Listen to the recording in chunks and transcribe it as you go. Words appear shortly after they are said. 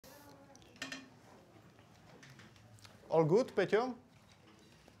All good, Peťo?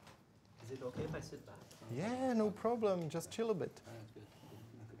 Is it okay if I sit back? Yeah, no problem. Just chill a bit. Oh, that's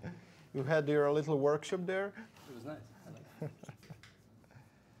good. You had your little workshop there? It was nice. I like it.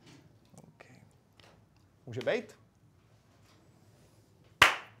 Okay. Může být?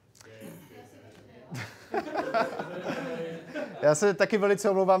 Já se taky velice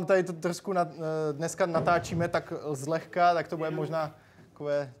omlouvám, tady to trošku dneska natáčíme tak zlehka, tak to bude možná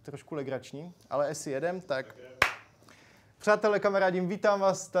takové trošku legrační, ale jestli jedem, tak... Přátelé, kamarádi, vítám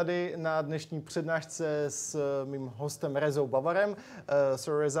vás tady na dnešní přednášce s mým hostem Rezou Bavarem.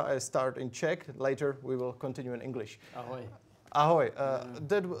 So Reza, I start in Czech, later we will continue in English. Ahoj. Ahoj.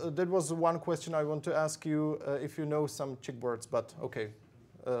 That was one question I want to ask you, if you know some Czech words, but okay.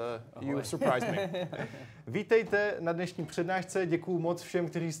 You surprised me. Vítejte na dnešní přednášce, děkuju moc všem,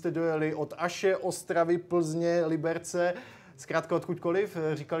 kteří jste dojeli od Aše, Ostravy, Plzně, Liberce, zkrátka odkudkoliv.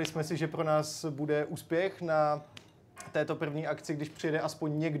 Říkali jsme si, že pro nás bude úspěch na této první akci, když přijede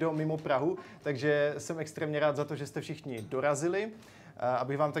aspoň někdo mimo Prahu, takže jsem extrémně rád za to, že jste všichni dorazili.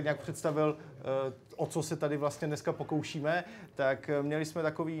 Abych vám tak nějak představil, o co se tady vlastně dneska pokoušíme, tak měli jsme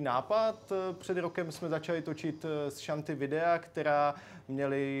takový nápad. Před rokem jsme začali točit s Shanti videa, která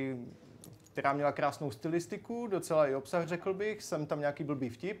měla krásnou stylistiku, docela i obsah, řekl bych, jsem tam nějaký blbý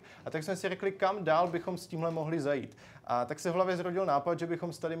vtip. A tak jsme si řekli, kam dál bychom s tímhle mohli zajít. A tak se v hlavě zrodil nápad, že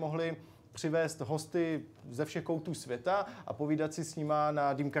bychom tady mohli přivést hosty ze všech koutů světa a povídat si s nima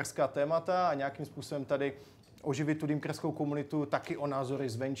na dýmkařská témata a nějakým způsobem tady oživit tu dýmkařskou komunitu taky o názory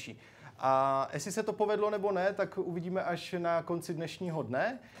zvenčí. A jestli se to povedlo nebo ne, tak uvidíme až na konci dnešního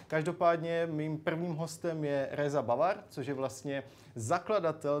dne. Každopádně mým prvním hostem je Reza Bavar, což je vlastně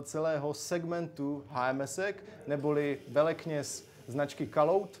zakladatel celého segmentu HMSek, neboli velekněz značky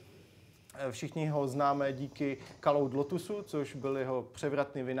Kaloud. Všichni ho známe díky Kaloud Lotusu, což byl jeho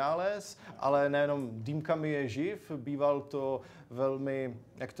převratný vynález, ale nejenom dýmkami je živ, býval to velmi,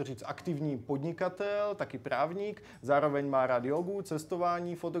 jak to říct, aktivní podnikatel, taky právník, zároveň má rád jogu,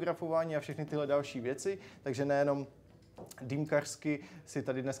 cestování, fotografování a všechny tyhle další věci, takže nejenom dýmkařsky si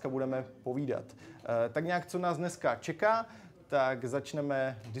tady dneska budeme povídat. Tak nějak, co nás dneska čeká, tak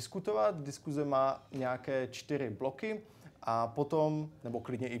začneme diskutovat. Diskuze má nějaké 4 bloky. A potom, nebo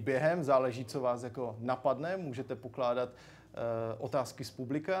klidně i během, záleží, co vás jako napadne, můžete pokládat otázky z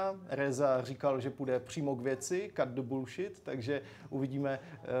publika. Reza říkal, že půjde přímo k věci, cut the bullshit, takže uvidíme,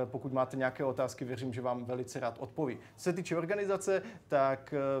 pokud máte nějaké otázky, věřím, že vám velice rád odpoví. Co se týče organizace,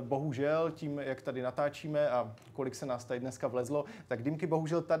 tak bohužel tím, jak tady natáčíme a kolik se nás tady dneska vlezlo, tak dýmky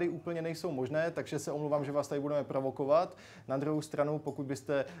bohužel tady úplně nejsou možné, takže se omlouvám, že vás tady budeme provokovat. Na druhou stranu, pokud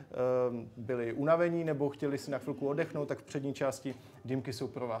byste byli unavení nebo chtěli si na chvilku oddechnout, tak v přední části dýmky jsou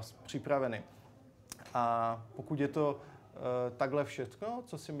pro vás připraveny. A pokud je to takhle všechno,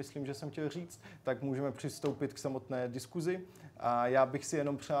 co si myslím, že jsem chtěl říct, tak můžeme přistoupit k samotné diskuzi. A já bych si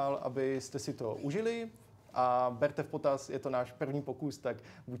jenom přál, abyste si to užili a berte v potaz, je to náš první pokus, tak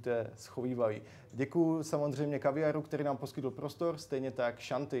buďte schovývaví. Děkuju samozřejmě Kaviáru, který nám poskytl prostor, stejně tak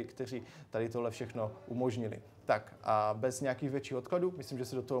Shanti, kteří tady tohle všechno umožnili. Tak a bez nějakých větších odkladů, myslím, že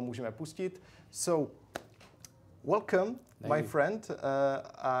se do toho můžeme pustit. So, welcome, my friend.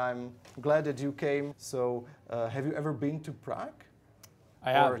 I'm glad that you came. So, have you ever been to Prague?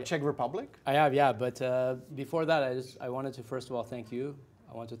 I have. Or Czech Republic? I have, yeah. But before that, I wanted to first of all thank you.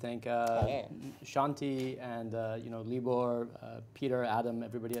 I want to thank Shanti and Libor, Peter, Adam,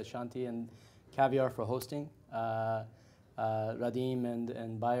 everybody at Shanti, and Kaviar for hosting. Radim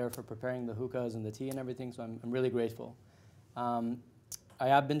and Bayer for preparing the hookahs and the tea and everything. So I'm really grateful. I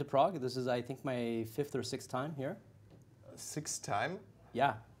have been to Prague. This is, I think, my 5th or 6th time here. 6th time?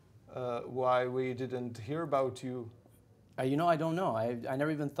 Yeah. Why we didn't hear about you? I don't know. I never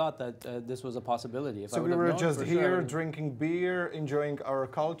even thought that this was a possibility. So we were just here drinking beer, enjoying our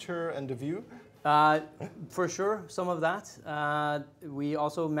culture and the view? For sure, some of that. We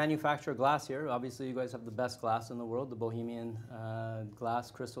also manufacture glass here. Obviously, you guys have the best glass in the world. The Bohemian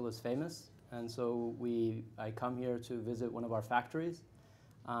glass crystal is famous. And so I come here to visit one of our factories.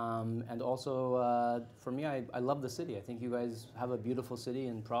 And also, for me, I love the city. I think you guys have a beautiful city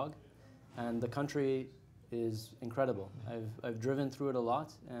in Prague. And the country is incredible. I've driven through it a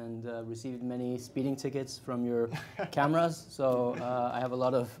lot and received many speeding tickets from your cameras. So I have a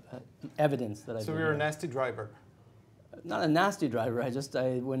lot of evidence that I've been So you're a nasty driver? Not a nasty driver.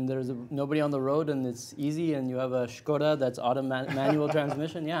 When there's nobody on the road and it's easy and you have a Skoda that's manual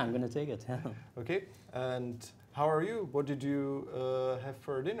transmission, yeah, I'm going to take it. Okay. And how are you? What did you have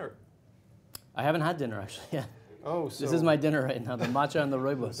for dinner? I haven't had dinner, actually. Yeah. Oh, so this is my dinner right now, the matcha and the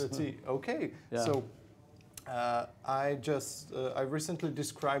rooibos. The tea. Okay. Yeah. So I recently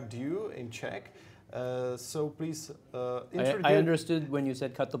described you in Czech So please I understood when you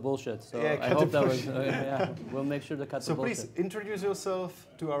said cut the bullshit. So yeah, I hope that was. Yeah, we'll make sure to cut the bullshit. So please introduce yourself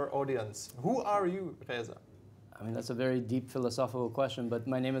to our audience. Who are you, Reza? I mean, that's a very deep philosophical question, but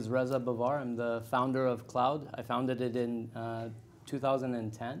my name is Reza Bavar. I'm the founder of Kaloud. I founded it in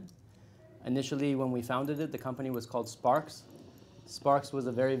 2010. Initially, when we founded it, the company was called Sparks. Sparks was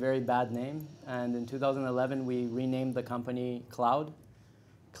a very, very bad name, and in 2011, we renamed the company Kaloud.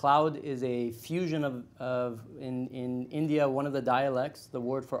 Kaloud is a fusion of in India, one of the dialects, the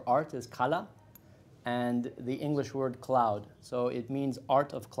word for art is kala, and the English word cloud. So it means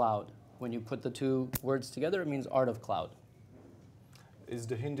art of cloud. When you put the two words together, it means art of cloud. Is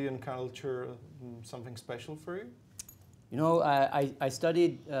the Indian culture something special for you? You know, I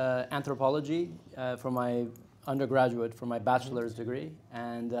studied anthropology for my undergraduate, for my bachelor's degree,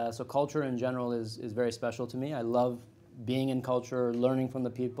 and so culture in general is very special to me. I love being in culture, learning from the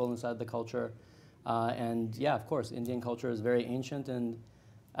people inside the culture, and yeah, of course, Indian culture is very ancient, and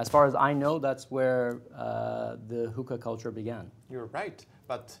as far as I know, that's where the hookah culture began. You're right,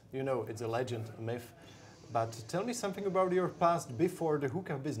 but you know, it's a legend, a myth. But tell me something about your past before the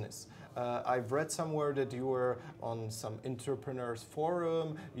hookah business. I've read somewhere that you were on some entrepreneurs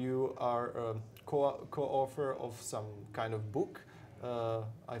forum, you are a co-author of some kind of book.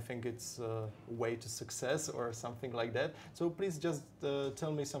 I think it's Way to Success or something like that. So please just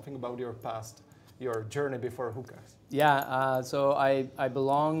tell me something about your past, your journey before hookahs. Yeah, so I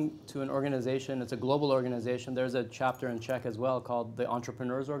belong to an organization, it's a global organization. There's a chapter in Czech as well called the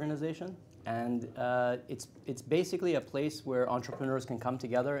Entrepreneurs Organization. And it's basically a place where entrepreneurs can come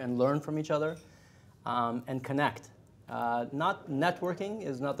together and learn from each other and connect. Not networking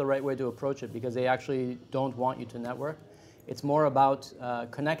is not the right way to approach it because they actually don't want you to network. It's more about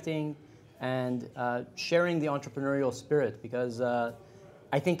connecting and sharing the entrepreneurial spirit because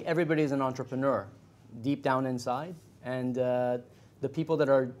I think everybody is an entrepreneur deep down inside, and the people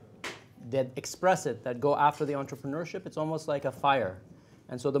that express it, that go after the entrepreneurship, it's almost like a fire.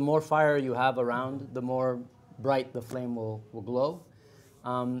 And so the more fire you have around, the more bright the flame will glow.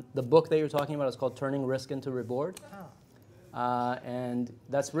 The book that you're talking about is called Turning Risk into Reward. And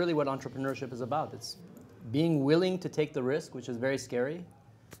that's really what entrepreneurship is about. It's being willing to take the risk, which is very scary,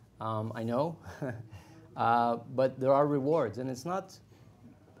 I know. But there are rewards. And it's not,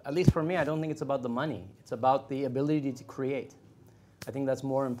 at least for me, I don't think it's about the money. It's about the ability to create. I think that's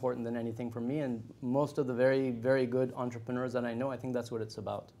more important than anything for me, and most of the very, very good entrepreneurs that I know, I think that's what it's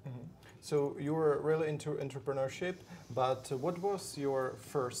about. Mm-hmm. So you were really into entrepreneurship, but what was your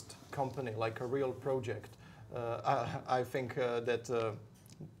first company, like a real project? I think that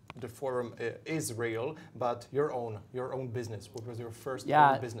the forum is real, but your own business. What was your first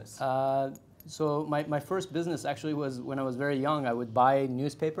own business? So my first business actually was when I was very young. I would buy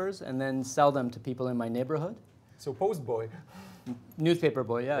newspapers and then sell them to people in my neighborhood. So post boy. Newspaper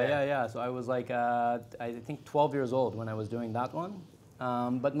boy, yeah. So I was like, I think 12 years old when I was doing that one.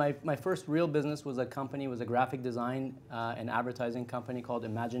 But my first real business was a graphic design and advertising company called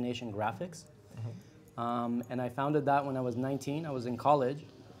Imagination Graphics. Mm-hmm. And I founded that when I was 19. I was in college.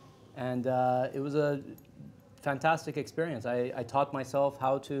 And it was a fantastic experience. I taught myself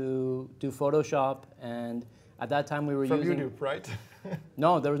how to do Photoshop, and at that time we were using... From YouTube, right?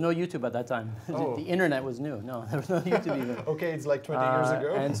 No, there was no YouTube at that time. Oh. The internet was new. No, there was no YouTube even. Okay, it's like 20 years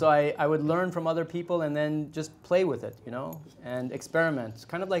ago. And so I would learn from other people and then just play with it, you know, and experiment.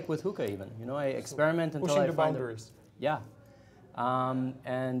 Kind of like with hookah even, you know, I experiment until I find pushing the boundaries. Yeah.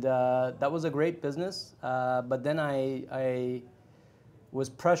 And that was a great business. But then I was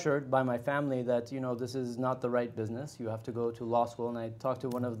pressured by my family that, you know, this is not the right business. You have to go to law school. And I talked to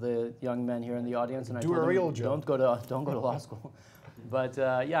one of the young men here in the audience, and I told him, don't go to law school. But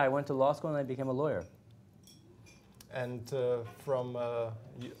yeah, I went to law school and I became a lawyer. And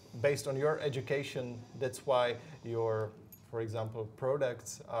based on your education, that's why your, for example,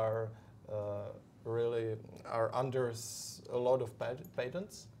 products are under a lot of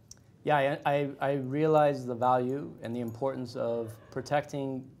patents. Yeah, I realized the value and the importance of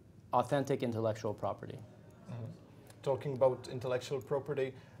protecting authentic intellectual property. Mm-hmm. Talking about intellectual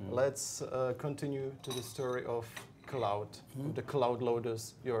property, let's continue to the story of Kaloud, the Kaloud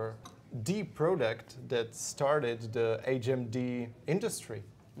Lotus, the product that started the HMD industry.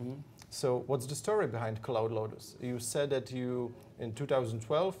 Mm-hmm. So what's the story behind Kaloud Lotus? You said that in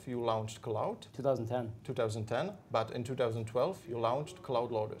 2012 you launched Kaloud. 2010, but in 2012 you launched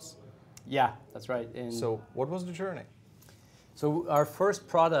Kaloud Lotus. Yeah, that's right. So what was the journey? So our first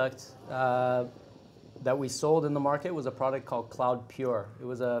product that we sold in the market was a product called Cloud Pure. It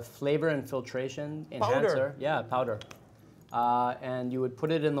was a flavor and filtration enhancer. Powder. Yeah, powder. and you would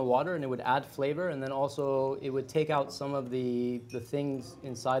put it in the water and it would add flavor, and then also it would take out some of the things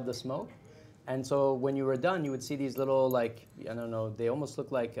inside the smoke. And so when you were done, you would see these little, like, I don't know, they almost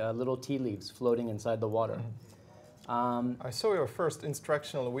look like little tea leaves floating inside the water. I saw your first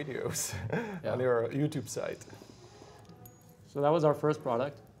instructional videos on your YouTube site. So that was our first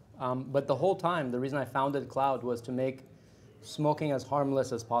product. But the whole time, the reason I founded Kaloud was to make smoking as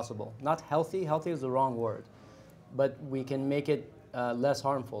harmless as possible. Not healthy, healthy is the wrong word, but we can make it less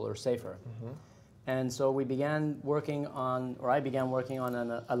harmful or safer. And so we began working on, or I began working on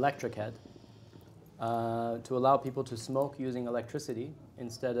an electric head to allow people to smoke using electricity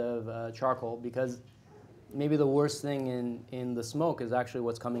instead of charcoal, because maybe the worst thing in the smoke is actually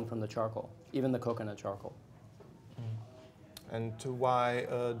what's coming from the charcoal, even the coconut charcoal. And why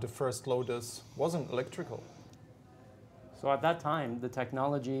the first Lotus wasn't electrical? So at that time, the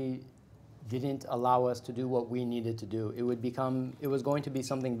technology didn't allow us to do what we needed to do. It was going to be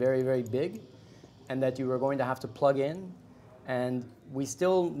something very, very big, and that you were going to have to plug in. And we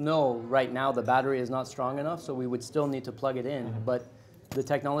still know right now the battery is not strong enough, so we would still need to plug it in. But the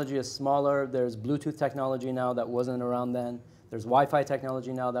technology is smaller. There's Bluetooth technology now that wasn't around then. There's Wi-Fi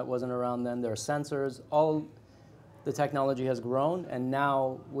technology now that wasn't around then. There are sensors. All the technology has grown, and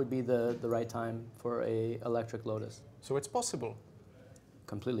now would be the right time for a electric Lotus. So it's possible?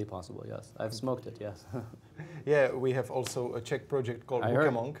 Completely possible, yes. I've smoked it, yes. Yeah, we have also a Czech project called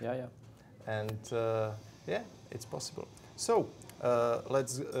Hookah Monk. Yeah. And yeah, it's possible. So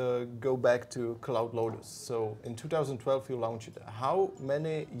let's go back to Kaloud Lotus. So in 2012 you launched it. How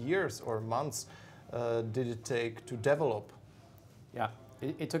many years or months did it take to develop? Yeah,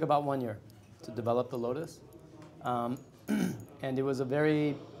 it took about 1 year to develop the Lotus. And it was a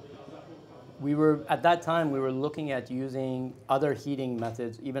very, at that time we were looking at using other heating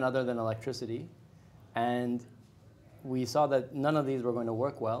methods, even other than electricity. And we saw that none of these were going to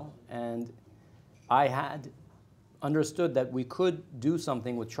work well. And I had understood that we could do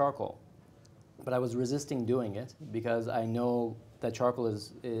something with charcoal, but I was resisting doing it because I know that charcoal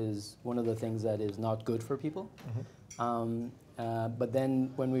is one of the things that is not good for people. But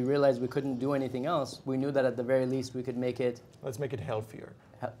then when we realized we couldn't do anything else, we knew that at the very least we could make it... Let's make it healthier.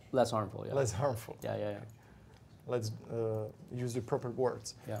 Less harmful, yeah. Less harmful. Yeah. Let's use the proper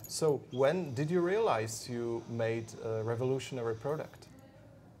words. Yeah. So when did you realize you made a revolutionary product?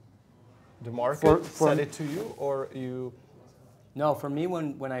 The market said it to you, or you... No, for me,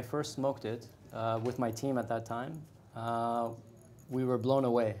 when I first smoked it with my team at that time, we were blown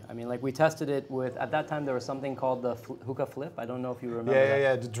away. I mean, like, we tested it with, at that time there was something called the hookah flip. I don't know if you remember that.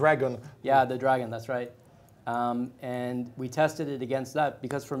 Yeah, the dragon. Yeah, the dragon, that's right. And we tested it against that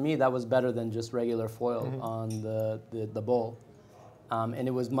because for me that was better than just regular foil on the bowl. And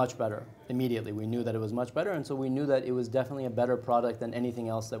it was much better immediately. We knew that it was much better, and so we knew that it was definitely a better product than anything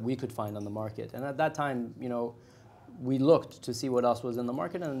else that we could find on the market. And at that time, you know, we looked to see what else was in the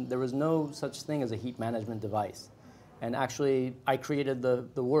market, and there was no such thing as a heat management device. And actually, I created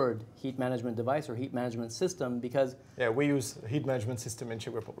the word heat management device or heat management system because... Yeah, we use heat management system in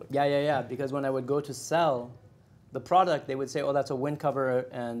Czech Republic. Yeah. Because when I would go to sell the product, they would say, oh, that's a wind cover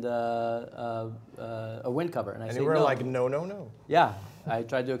and a wind cover. And I and say, you were no. like, no. Yeah, I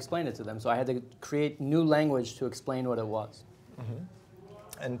tried to explain it to them. So I had to create new language to explain what it was.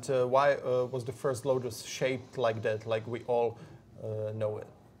 And why was the first Lotus shaped like that, like we all know it?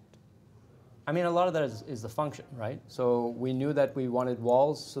 I mean, a lot of that is the function, right? So we knew that we wanted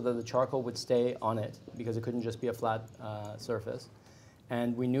walls so that the charcoal would stay on it because it couldn't just be a flat surface.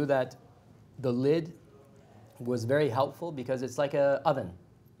 And we knew that the lid was very helpful because it's like an oven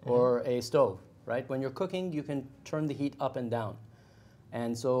or a stove, right? When you're cooking, you can turn the heat up and down.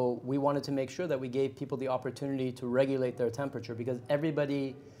 And so we wanted to make sure that we gave people the opportunity to regulate their temperature because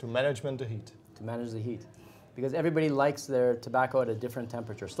everybody... To manage the heat. To manage the heat. Because everybody likes their tobacco at a different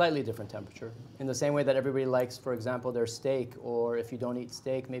temperature, slightly different temperature. In the same way that everybody likes, for example, their steak, or if you don't eat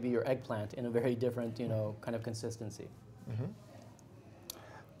steak, maybe your eggplant in a very different, you know, kind of consistency.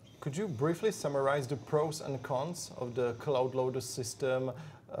 Could you briefly summarize the pros and cons of the Kaloud Lotus system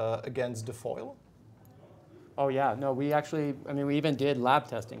against the foil? Oh yeah, no, we actually, I mean, we even did lab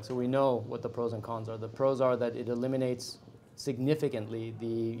testing, so we know what the pros and cons are. The pros are that it eliminates significantly the,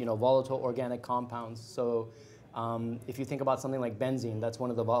 you know, volatile organic compounds. So if you think about something like benzene, that's one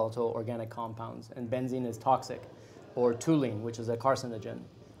of the volatile organic compounds, and benzene is toxic, or toluene, which is a carcinogen.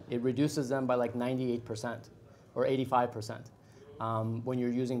 It reduces them by like 98% or 85% when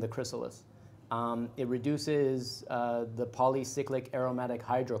you're using the chrysalis. It reduces the polycyclic aromatic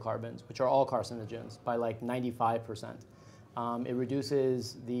hydrocarbons, which are all carcinogens, by like 95%. It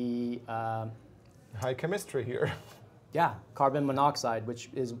reduces the... High chemistry here. Yeah, carbon monoxide, which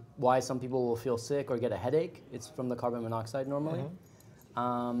is why some people will feel sick or get a headache. It's from the carbon monoxide normally.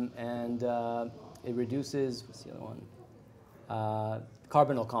 It reduces, what's the other one?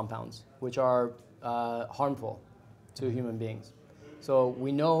 Carbonyl compounds, which are harmful to human beings. So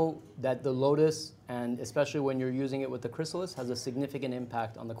we know that the lotus, and especially when you're using it with the chrysalis, has a significant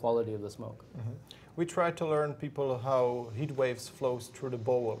impact on the quality of the smoke. We try to learn people how heat waves flows through the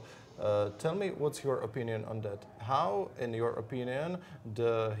bowl. Tell me, what's your opinion on that? How, in your opinion,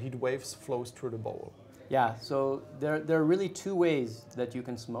 the heat waves flows through the bowl? Yeah, so there are really two ways that you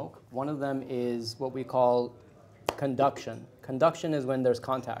can smoke. One of them is what we call conduction. Conduction is when there's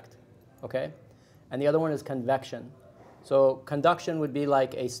contact, okay? And the other one is convection. So conduction would be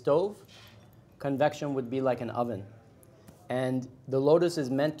like a stove. Convection would be like an oven. And the lotus is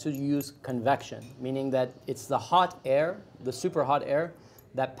meant to use convection, meaning that it's the hot air, the super hot air,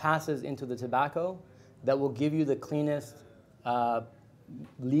 that passes into the tobacco that will give you the cleanest,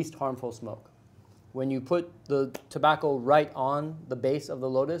 least harmful smoke. When you put the tobacco right on the base of the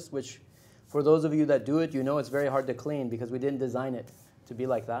lotus, which for those of you that do it, you know it's very hard to clean because we didn't design it to be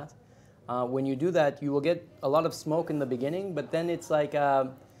like that. When you do that, you will get a lot of smoke in the beginning, but then it's like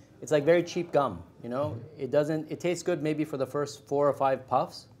very cheap gum, you know? It tastes good maybe for the first 4 or 5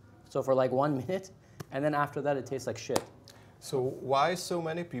 puffs, so for like 1 minute, and then after that it tastes like shit. So why so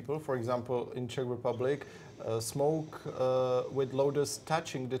many people, for example, in Czech Republic, smoke with lotus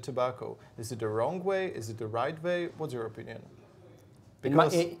touching the tobacco? Is it the wrong way? Is it the right way? What's your opinion?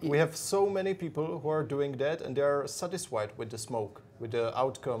 Because we have so many people who are doing that and they are satisfied with the smoke, with the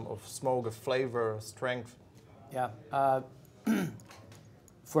outcome of smoke, of flavor, strength. Yeah.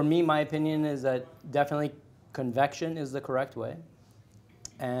 For me, my opinion is that definitely convection is the correct way.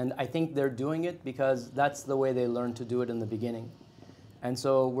 And I think they're doing it because that's the way they learned to do it in the beginning. And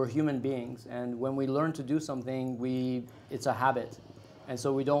so we're human beings, and when we learn to do something, it's a habit. And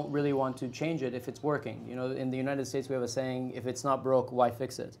so we don't really want to change it if it's working. You know, in the United States, we have a saying, if it's not broke, why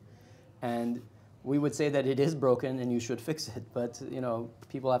fix it? And we would say that it is broken and you should fix it, but you know,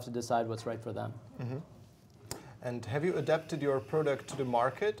 people have to decide what's right for them. And have you adapted your product to the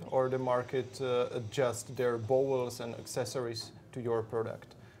market, or the market adjust their bowls and accessories to your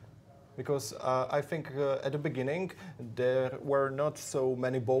product? Because I think at the beginning there were not so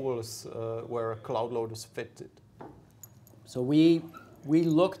many bowls where Kaloud Lotus fitted. So we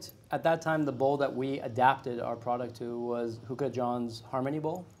looked, at that time the bowl that we adapted our product to was Hookah John's Harmony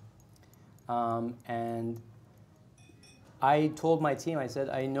Bowl. And I told my team, I said,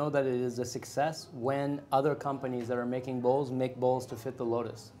 I know that it is a success when other companies that are making bowls make bowls to fit the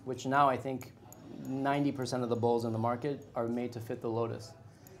lotus, which now I think 90% of the bowls in the market are made to fit the lotus.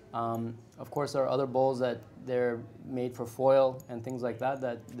 Of course, there are other bowls that they're made for foil and things like that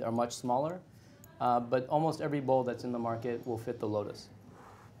that are much smaller, but almost every bowl that's in the market will fit the lotus.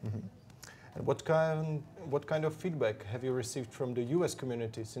 And what kind of feedback have you received from the US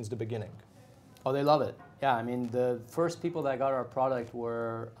community since the beginning? Oh, they love it. Yeah, I mean, the first people that got our product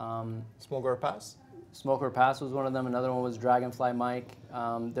were... Smoker Pass? Smoker Pass was one of them. Another one was Dragonfly Mike.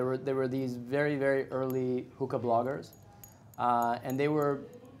 There were these very, very early hookah bloggers. And they were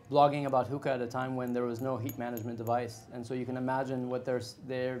blogging about hookah at a time when there was no heat management device. And so you can imagine what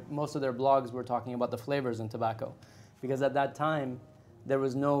most of their blogs were talking about the flavors in tobacco. Because at that time, there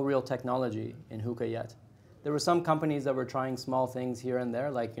was no real technology in hookah yet. There were some companies that were trying small things here and there,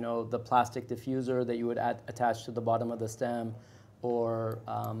 like the plastic diffuser that you would attach to the bottom of the stem, or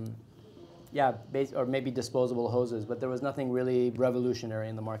or maybe disposable hoses. But there was nothing really revolutionary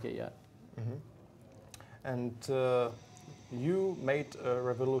in the market yet. And you made a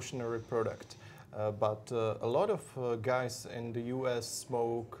revolutionary product, but a lot of guys in the US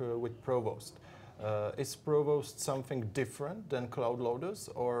smoke with Provost. Is Provost something different than Kaloud Lotus,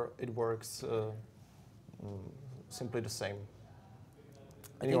 or it works simply the same,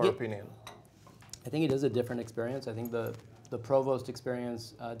 in your opinion? I think it is a different experience. I think the Provost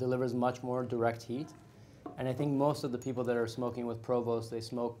experience delivers much more direct heat. And I think most of the people that are smoking with Provost, they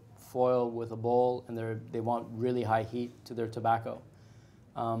smoke foil with a bowl, and they want really high heat to their tobacco.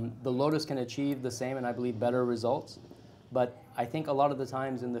 The Lotus can achieve the same, and I believe better results. But I think a lot of the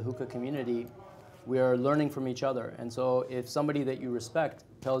times in the hookah community, we are learning from each other. And so if somebody that you respect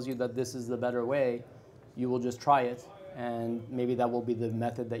tells you that this is the better way, you will just try it, and maybe that will be the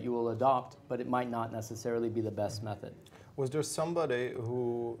method that you will adopt, but it might not necessarily be the best method. Was there somebody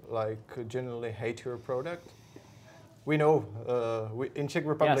who genuinely hate your product? We know, in Czech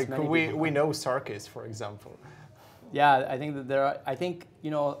Republic, yes, we know Sarkis, for example. Yeah, I think that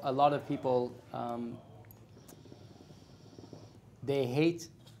a lot of people, they hate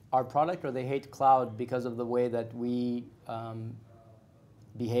our product or they hate Kaloud because of the way that we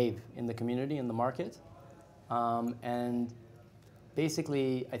behave in the community, in the market. And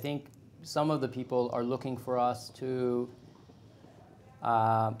basically, I think some of the people are looking for us to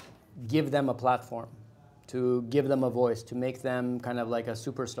give them a platform, to give them a voice, to make them kind of like a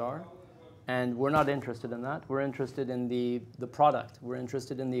superstar. And we're not interested in that. We're interested in the product. We're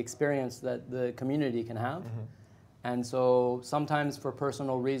interested in the experience that the community can have. Mm-hmm. And so sometimes for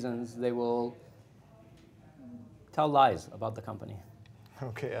personal reasons, they will tell lies about the company.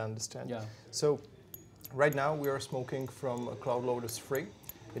 Okay, I understand. Yeah. So right now we are smoking from Kaloud Lotus 3.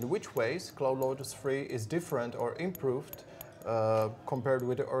 In which ways Kaloud Lotus 3 is different or improved compared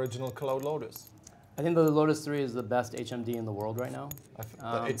with the original Kaloud Lotus? I think the Lotus 3 is the best HMD in the world right now.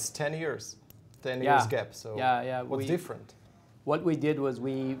 It's 10 years. 10 years gap, so what's different? What we did was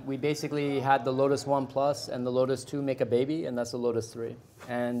we basically had the Lotus 1 Plus and the Lotus 2 make a baby, and that's the Lotus 3.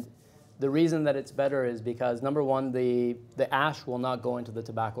 And the reason that it's better is because, number one, the ash will not go into the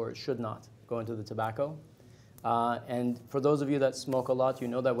tobacco, or it should not go into the tobacco. And for those of you that smoke a lot, you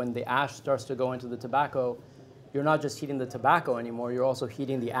know that when the ash starts to go into the tobacco, you're not just heating the tobacco anymore, you're also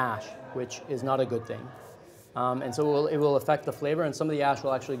heating the ash, which is not a good thing. And so it will affect the flavor, and some of the ash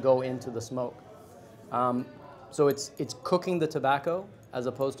will actually go into the smoke. So it's cooking the tobacco as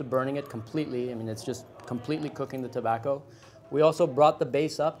opposed to burning it completely. I mean, it's just completely cooking the tobacco. We also brought the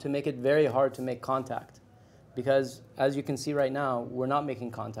base up to make it very hard to make contact, because as you can see right now, we're not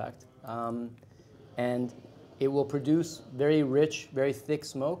making contact. And it will produce very rich, very thick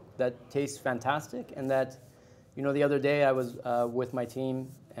smoke that tastes fantastic, and that, you know, the other day I was with my team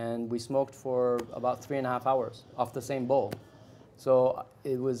and we smoked for about 3.5 hours off the same bowl. So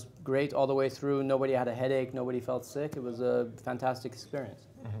it was great all the way through. Nobody had a headache, nobody felt sick. It was a fantastic experience.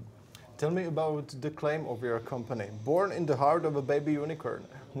 Mm-hmm. Tell me about the claim of your company. Born in the heart of a baby unicorn.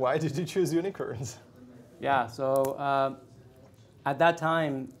 Why did you choose unicorns? Yeah, so at that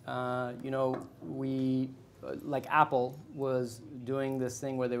time, you know, like Apple was doing this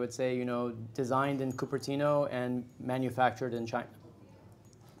thing where they would say, you know, designed in Cupertino and manufactured in China.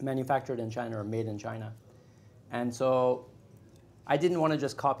 Manufactured in China or made in China. And so I didn't want to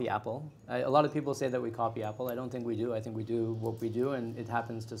just copy Apple. A lot of people say that we copy Apple. I don't think we do. I think we do what we do, and it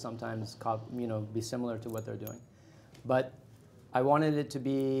happens to sometimes be similar to what they're doing. But I wanted it to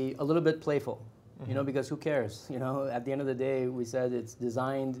be a little bit playful, you know, because who cares? You know, at the end of the day, we said it's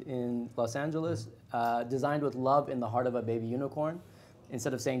designed in Los Angeles, designed with love in the heart of a baby unicorn.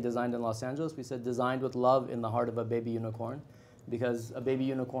 Instead of saying designed in Los Angeles, we said designed with love in the heart of a baby unicorn, because a baby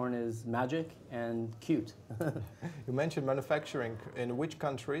unicorn is magic and cute. You mentioned manufacturing. In which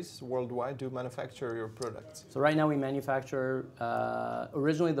countries worldwide do you manufacture your products? So right now we manufacture,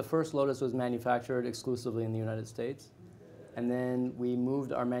 originally the first Lotus was manufactured exclusively in the United States. And then we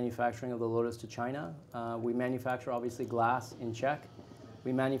moved our manufacturing of the Lotus to China. We manufacture, obviously, glass in Czech.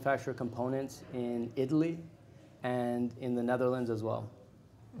 We manufacture components in Italy and in the Netherlands as well.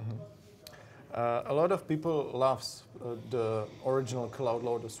 Mm-hmm. A lot of people loves the original Kaloud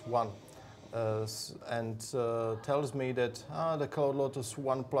Lotus 1 and tells me that the Kaloud Lotus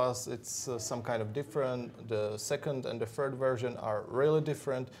 1 Plus, it's some kind of different. The second and the third version are really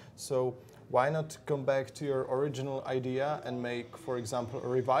different. So why not come back to your original idea and make, for example, a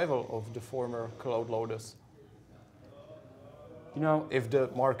revival of the former Kaloud Lotus? You know, if the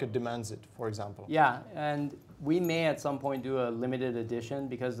market demands it, for example. Yeah, and we may at some point do a limited edition,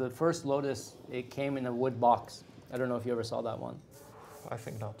 because the first Lotus, it came in a wood box. I don't know if you ever saw that one. I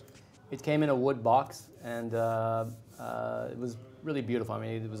think not. It came in a wood box, and it was really beautiful. I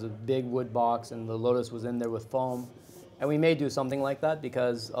mean, it was a big wood box, and the Lotus was in there with foam. And we may do something like that,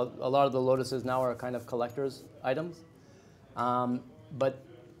 because a lot of the Lotuses now are kind of collector's items. But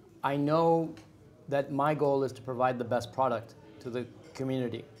I know that my goal is to provide the best product to the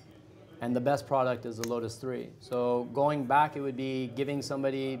community. And the best product is the Lotus 3. So going back, it would be giving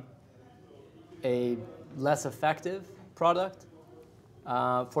somebody a less effective product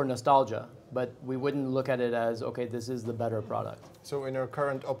for nostalgia. But we wouldn't look at it as, okay, this is the better product. So in your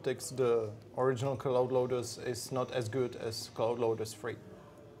current optics, the original Kaloud Lotus is not as good as Kaloud Lotus 3?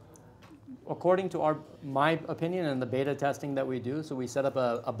 According to my opinion and the beta testing that we do, so we set up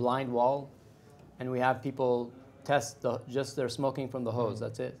a blind wall, and we have people test just their smoking from the hose,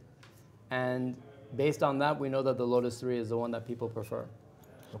 that's it. And based on that, we know that the Lotus 3 is the one that people prefer.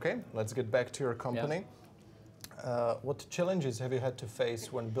 Okay, let's get back to your company. Yeah. What challenges have you had to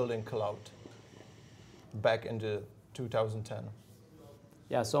face when building Kaloud back in the 2010?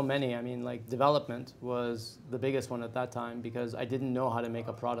 Yeah, so many. I mean, like, development was the biggest one at that time, because I didn't know how to make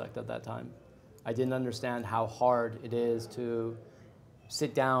a product at that time. I didn't understand how hard it is to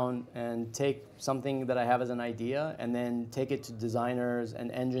sit down and take something that I have as an idea and then take it to designers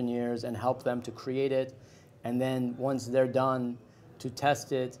and engineers and help them to create it. And then once they're done, to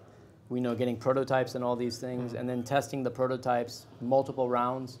test it, getting prototypes and all these things, and then testing the prototypes multiple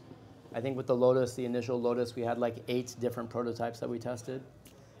rounds. I think with the Lotus, the initial Lotus, we had like 8 different prototypes that we tested.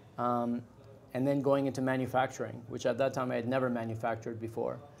 And then going into manufacturing, which at that time I had never manufactured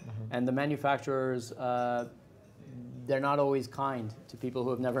before. And the manufacturers, they're not always kind to people who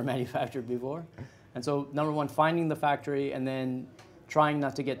have never manufactured before. And so number one, finding the factory and then trying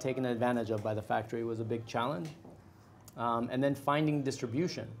not to get taken advantage of by the factory was a big challenge. And then finding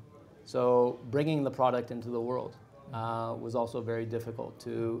distribution. So bringing the product into the world was also very difficult,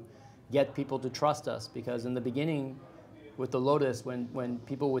 to get people to trust us, because in the beginning with the Lotus, when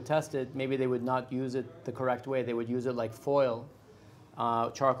people would test it, maybe they would not use it the correct way. They would use it like foil,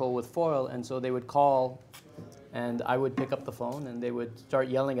 charcoal with foil, and so they would call, and I would pick up the phone, and they would start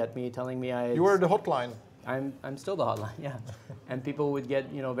yelling at me, telling me You were the hotline. I'm still the hotline, yeah. And people would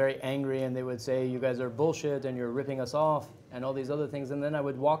get very angry, and they would say, you guys are bullshit, and you're ripping us off, and all these other things. And then I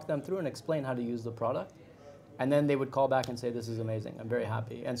would walk them through and explain how to use the product. And then they would call back and say, this is amazing, I'm very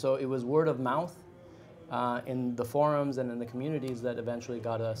happy. And so it was word of mouth in the forums and in the communities that eventually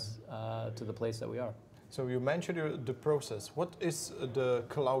got us to the place that we are. So you mentioned the process. What is the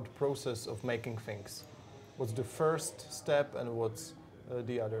Kaloud process of making things? What's the first step and what's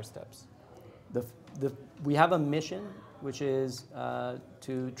the other steps? We have a mission, which is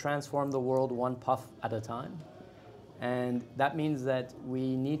to transform the world one puff at a time. And that means that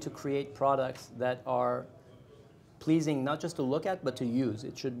we need to create products that are pleasing not just to look at, but to use.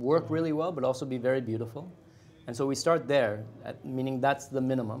 It should work really well, but also be very beautiful. And so we start there, meaning that's the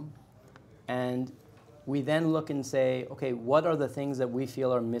minimum. And we then look and say, okay, what are the things that we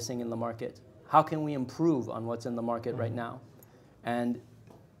feel are missing in the market? How can we improve on what's in the market right now? And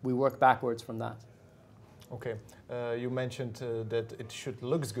we work backwards from that. Okay, you mentioned that it should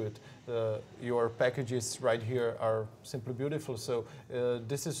look good. Your packages right here are simply beautiful. So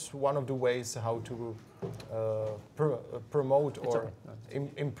this is one of the ways how to promote or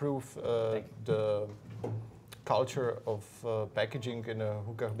improve the culture of packaging in a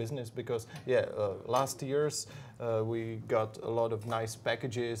hookah business. Because last years we got a lot of nice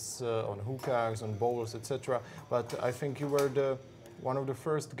packages on hookahs, on bowls, etc. But I think you were one of the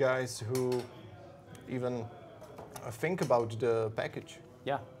first guys who even think about the package.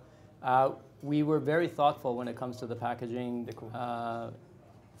 Yeah, we were very thoughtful when it comes to the packaging,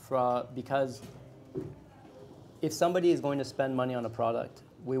 because if somebody is going to spend money on a product,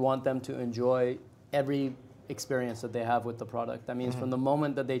 we want them to enjoy every experience that they have with the product. That means from the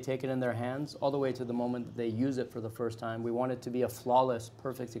moment that they take it in their hands all the way to the moment that they use it for the first time. We want it to be a flawless,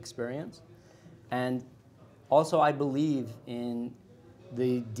 perfect experience. And also I believe in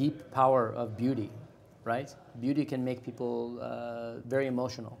the deep power of beauty. Right? Beauty can make people very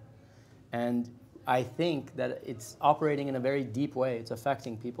emotional. And I think that it's operating in a very deep way. It's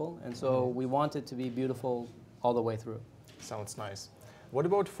affecting people. And so we want it to be beautiful all the way through. Sounds nice. What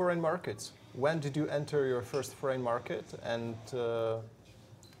about foreign markets? When did you enter your first foreign market? And do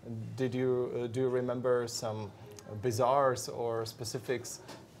you remember some bizarres or specifics?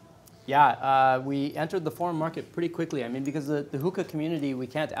 Yeah, we entered the foreign market pretty quickly. I mean, because the hookah community, we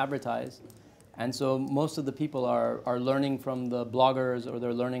can't advertise. And so most of the people are learning from the bloggers or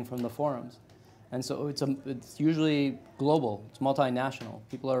they're learning from the forums. And so it's usually global, it's multinational.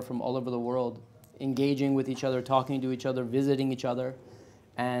 People are from all over the world engaging with each other, talking to each other, visiting each other.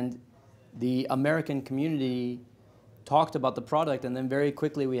 And the American community talked about the product, and then very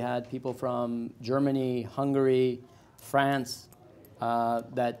quickly we had people from Germany, Hungary, France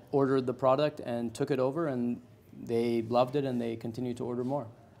that ordered the product and took it over, and they loved it and they continue to order more.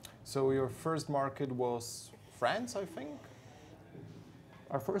 So your first market was France, I think?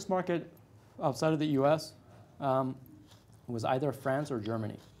 Our first market outside of the US was either France or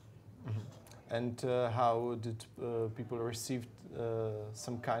Germany. And how did people receive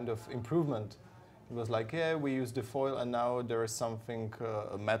some kind of improvement? It was like, yeah, we used the foil and now there is something,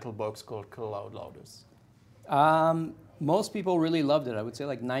 a metal box called Kaloud Lotus. Most people really loved it. I would say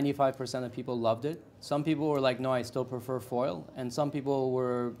like 95% of people loved it. Some people were like, no, I still prefer foil. And some people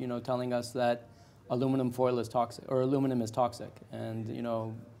were, telling us that aluminum foil is toxic, or aluminum is toxic. And,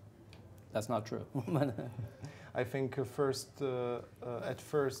 that's not true. I think at first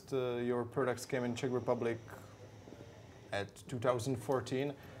your products came in Czech Republic at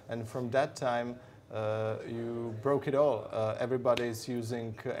 2014. And from that time, you broke it all. Everybody's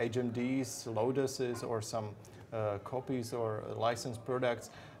using HMDs, Lotuses, or some copies or licensed products.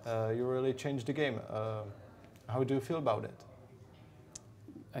 You really changed the game. How do you feel about it?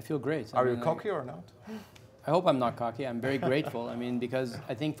 I feel great. Are you cocky or not? I hope I'm not cocky. I'm very grateful. I mean, because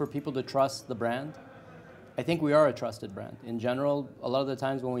I think for people to trust the brand, I think we are a trusted brand. In general, a lot of the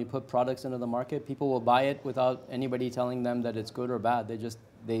times when we put products into the market, people will buy it without anybody telling them that it's good or bad.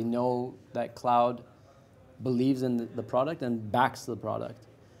 They know that Kaloud believes in the product and backs the product.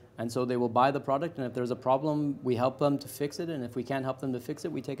 And so they will buy the product, and if there's a problem, we help them to fix it, and if we can't help them to fix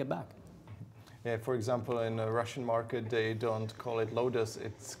it, we take it back. Yeah, for example, in the Russian market, they don't call it Lotus,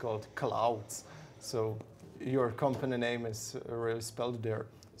 it's called Kaloud. So your company name is really spelled there.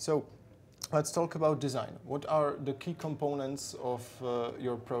 So let's talk about design. What are the key components of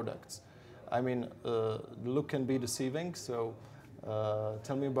your products? I mean, the look can be deceiving, so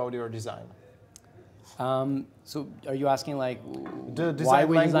tell me about your design. So are you asking like why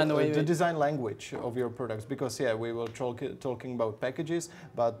we design the way the design language of your products? Because yeah, we will talking about packages,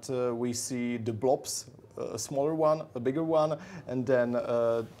 but we see the blobs, a smaller one, a bigger one, and then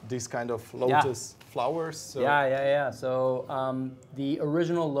these kind of lotus flowers. So. Yeah. So the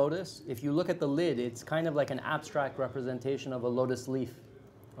original lotus, if you look at the lid, it's kind of like an abstract representation of a lotus leaf,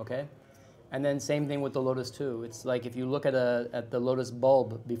 okay? And then same thing with the Lotus 2. It's like if you look at the Lotus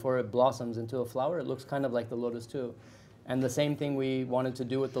bulb before it blossoms into a flower, it looks kind of like the Lotus 2. And the same thing we wanted to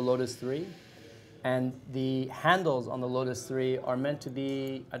do with the Lotus 3. And the handles on the Lotus 3 are meant to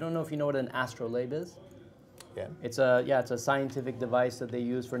be, I don't know if you know what an astrolabe is. Yeah. It's a scientific device that they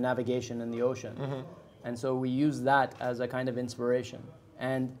use for navigation in the ocean. Mm-hmm. And so we use that as a kind of inspiration.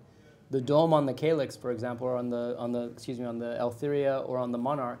 And the dome on the calyx, for example, or on the Eltheria or on the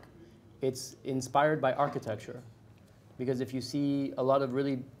monarch, it's inspired by architecture, because if you see a lot of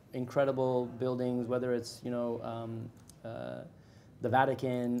really incredible buildings, whether it's the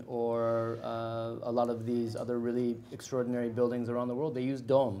Vatican or a lot of these other really extraordinary buildings around the world, they use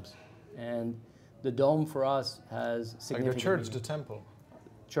domes, and the dome for us has significant like the church, meaning. the temple.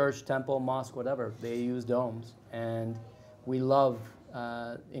 Church, temple, mosque, whatever, they use domes, and we love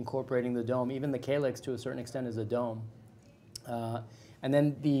incorporating the dome. Even the calyx, to a certain extent, is a dome. And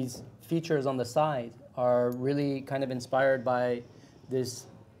then these features on the side are really kind of inspired by this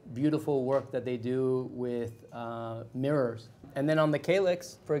beautiful work that they do with mirrors. And then on the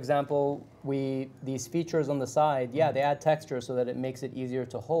calyx, for example, these features on the side, they add texture so that it makes it easier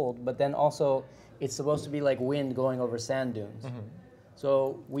to hold, but then also it's supposed to be like wind going over sand dunes. Mm-hmm.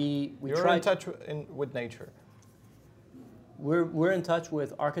 So You're try in touch with nature. We're in touch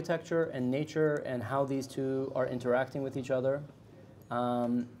with architecture and nature and how these two are interacting with each other.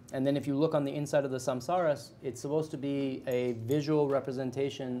 And then if you look on the inside of the samsaras, it's supposed to be a visual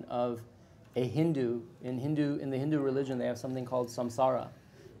representation of a Hindu. In the Hindu religion, they have something called samsara,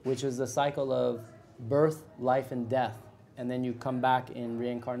 which is the cycle of birth, life, and death. And then you come back in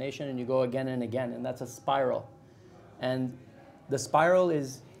reincarnation and you go again and again, and that's a spiral. And the spiral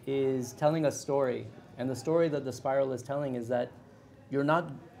is telling a story. And the story that the spiral is telling is that you're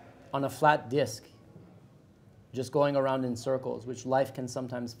not on a flat disc, just going around in circles, which life can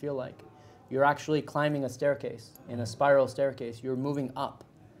sometimes feel like. You're actually climbing a staircase, in a spiral staircase. You're moving up,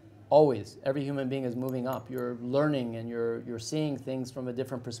 always. Every human being is moving up. You're learning and you're seeing things from a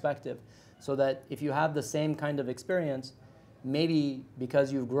different perspective, so that if you have the same kind of experience, maybe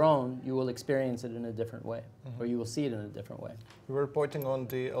because you've grown, you will experience it in a different way, or you will see it in a different way. You were pointing on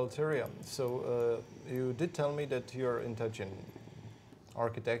the Eltheria. So you did tell me that you're in touch in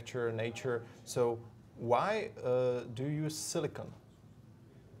architecture, nature. So why do you use silicon?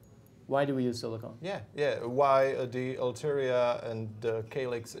 Why do we use silicon? Yeah. Why the Eltheria and the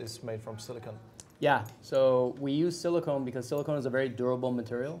calyx is made from silicon? Yeah, so we use silicone because silicone is a very durable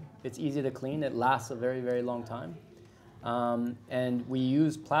material. It's easy to clean. It lasts a very, very long time. And we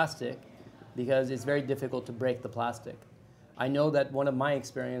use plastic because it's very difficult to break the plastic. I know that one of my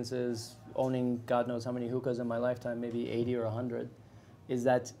experiences, owning God knows how many hookahs in my lifetime, maybe 80 or 100, is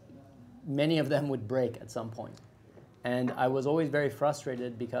that many of them would break at some point. And I was always very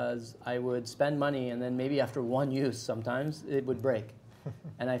frustrated because I would spend money and then maybe after one use sometimes it would break.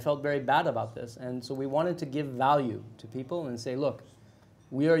 And I felt very bad about this. And so we wanted to give value to people and say, look,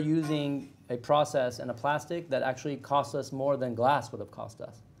 we are using a process and a plastic that actually costs us more than glass would have cost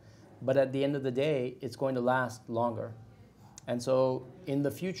us. But at the end of the day, it's going to last longer. And so in the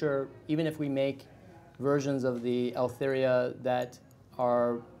future, even if we make versions of the Eltheria that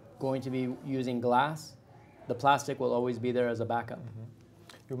are going to be using glass, the plastic will always be there as a backup. Mm-hmm.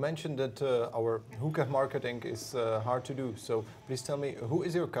 You mentioned that our hookah marketing is hard to do. So please tell me, who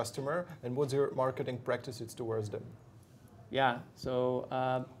is your customer and what's your marketing practices towards them? Yeah, so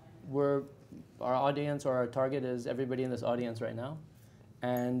our audience or our target is everybody in this audience right now.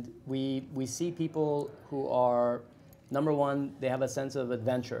 And we see people who are number one, they have a sense of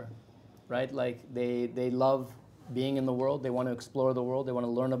adventure, right? Like they love being in the world. They want to explore the world. They want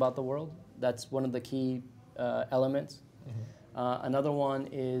to learn about the world. That's one of the key elements. Another one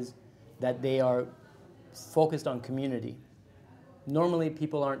is that they are focused on community. Normally,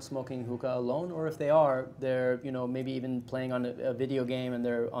 people aren't smoking hookah alone, or if they are, they're maybe even playing on a video game and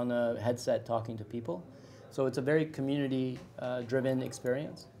they're on a headset talking to people. So it's a very community-driven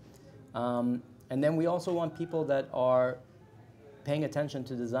experience. And then we also want people that are paying attention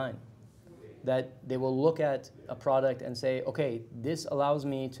to design, that they will look at a product and say, okay, this allows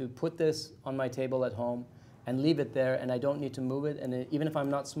me to put this on my table at home and leave it there, and I don't need to move it, and even if I'm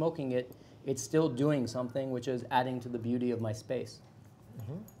not smoking it, it's still doing something which is adding to the beauty of my space.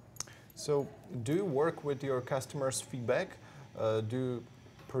 So do you work with your customers' feedback? Do you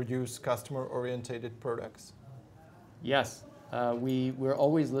produce customer-oriented products? Yes, we're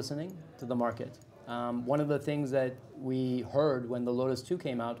always listening to the market. One of the things that we heard when the Lotus 2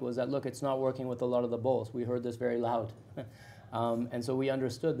 came out was that, look, it's not working with a lot of the bowls. We heard this very loud. And so we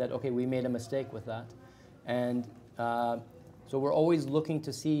understood that, okay, we made a mistake with that. And so we're always looking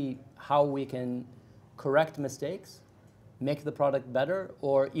to see how we can correct mistakes, make the product better,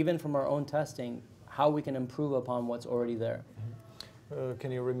 or even from our own testing, how we can improve upon what's already there.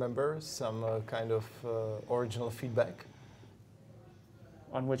 Can you remember some kind of original feedback?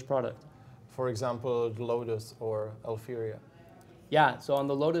 On which product? For example, the Lotus or Alfiria. Yeah, so on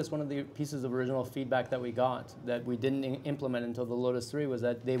the Lotus, one of the pieces of original feedback that we got that we didn't implement until the Lotus 3 was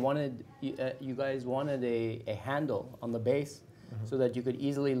that they wanted, you guys wanted a handle on the base so that you could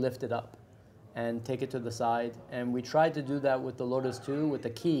easily lift it up and take it to the side. And we tried to do that with the Lotus 2 with the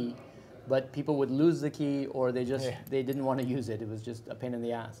key, but people would lose the key or they didn't want to use it. It was just a pain in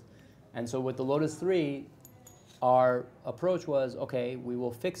the ass. And so with the Lotus 3, our approach was, okay, we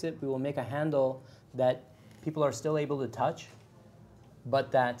will fix it. We will make a handle that people are still able to touch,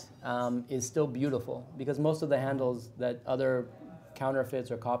 but that is still beautiful, because most of the handles that other counterfeits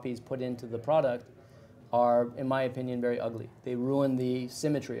or copies put into the product are, in my opinion, very ugly. They ruin the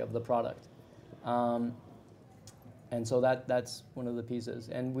symmetry of the product. And so that's one of the pieces.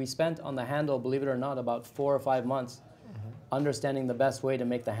 And we spent on the handle, believe it or not, about 4 or 5 months understanding the best way to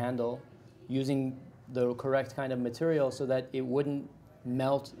make the handle, using the correct kind of material so that it wouldn't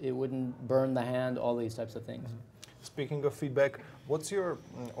melt, it wouldn't burn the hand, all these types of things. Speaking of feedback, what's your,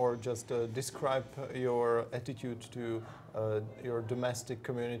 or just describe your attitude to your domestic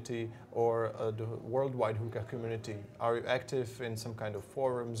community or the worldwide hookah community? Are you active in some kind of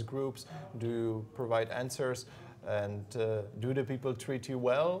forums, groups? Do you provide answers? And do the people treat you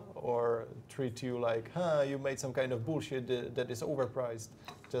well or treat you like, you made some kind of bullshit that is overpriced?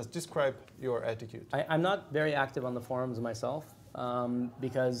 Just describe your attitude. I'm not very active on the forums myself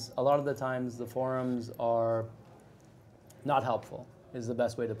because a lot of the times the forums are not helpful, is the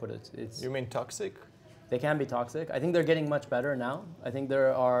best way to put it. You mean toxic? They can be toxic. I think they're getting much better now. I think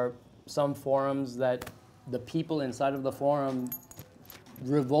there are some forums that the people inside of the forum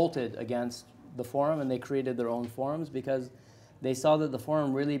revolted against the forum, and they created their own forums because they saw that the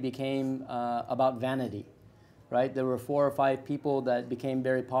forum really became about vanity, right? There were 4 or 5 people that became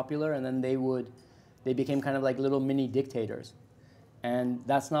very popular, and then they became kind of like little mini dictators. And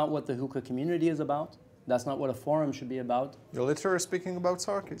that's not what the hookah community is about. That's not what a forum should be about. You're literally speaking about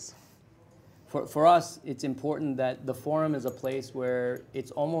Sarkis. For us, it's important that the forum is a place where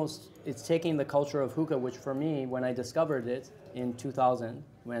it's taking the culture of hookah, which for me, when I discovered it in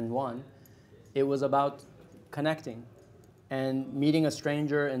 2001, it was about connecting and meeting a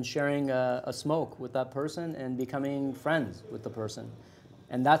stranger and sharing a smoke with that person and becoming friends with the person.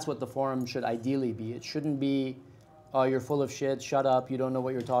 And that's what the forum should ideally be. It shouldn't be, oh, you're full of shit, shut up, you don't know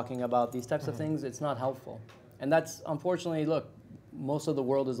what you're talking about, these types of things. It's not helpful. And that's, unfortunately, look, most of the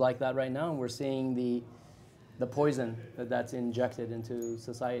world is like that right now, and we're seeing the poison that's injected into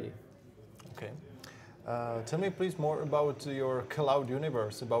society. Okay. Tell me please more about your Kaloud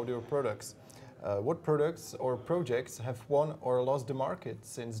universe, about your products. What products or projects have won or lost the market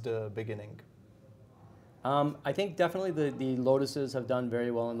since the beginning? I think definitely the Lotuses have done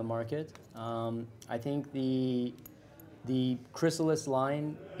very well in the market. I think the Chrysalis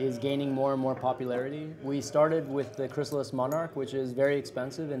line is gaining more and more popularity. We started with the Chrysalis Monarch, which is very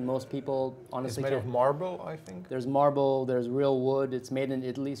expensive, and most people honestly can't. It's made of marble, I think? There's marble, there's real wood, it's made in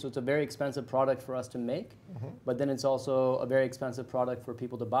Italy, so it's a very expensive product for us to make, but then it's also a very expensive product for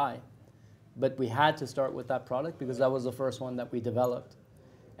people to buy. But we had to start with that product because that was the first one that we developed.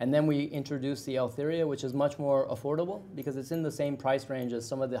 And then we introduced the Alfiria, which is much more affordable because it's in the same price range as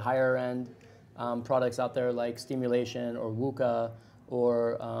some of the higher end products out there like Stimulation or Hookah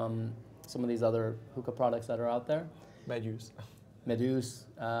or some of these other hookah products that are out there. Meduse.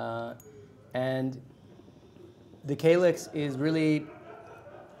 And the calyx is really,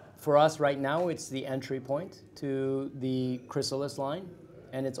 for us right now, it's the entry point to the chrysalis line.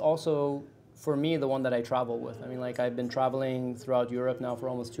 And it's also, for me, the one that I travel with. I mean, like, I've been traveling throughout Europe now for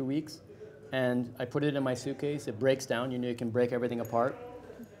almost 2 weeks. And I put it in my suitcase. It breaks down. You know, you can break everything apart.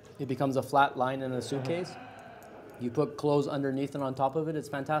 It becomes a flat line in a suitcase. You put clothes underneath and on top of it. It's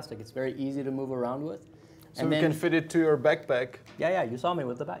fantastic. It's very easy to move around with. So you can fit it to your backpack. Yeah, you saw me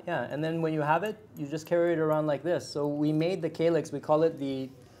with the back. Yeah, and then when you have it, you just carry it around like this. So we made the calyx. We call it the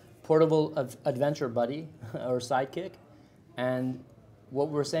portable adventure buddy or sidekick. And what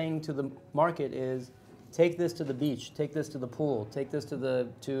we're saying to the market is, take this to the beach, take this to the pool, take this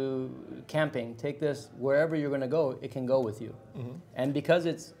to camping, take this wherever you're going to go. It can go with you. And because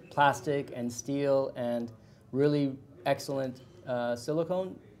it's plastic and steel and really excellent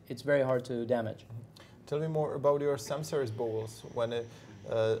silicone, it's very hard to damage. Tell me more about your samsaris bowls. When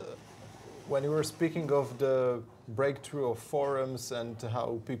you were speaking of the breakthrough of forums and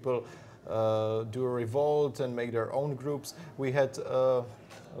how people do a revolt and make their own groups, we had a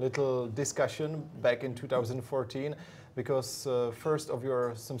little discussion back in 2014 because first of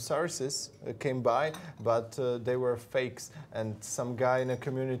your samsarises came by, but they were fakes, and some guy in a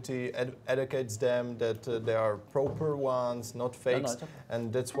community educates them that they are proper ones, not fakes,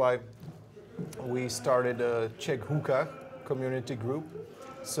 and that's why we started a Czech hookah community group.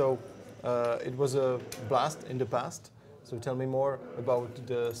 So it was a blast in the past. So tell me more about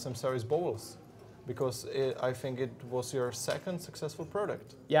the samsaris bowls, because I think it was your second successful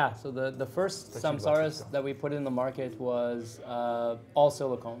product. Yeah, so the first samsaris that we put in the market was all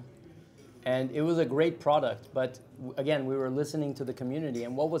silicone. And it was a great product, but again, we were listening to the community,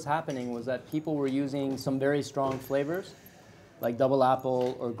 and what was happening was that people were using some very strong flavors, like double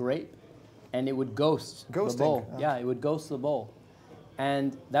apple or grape, and it would ghost the bowl. Yeah, it would ghost the bowl.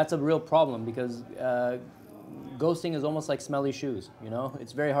 And that's a real problem because ghosting is almost like smelly shoes, you know?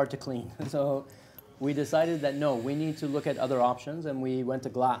 It's very hard to clean. So we decided that no, we need to look at other options, and we went to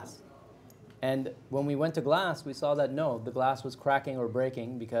glass. And when we went to glass, we saw that no, the glass was cracking or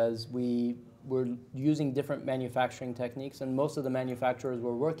breaking because we were using different manufacturing techniques, and most of the manufacturers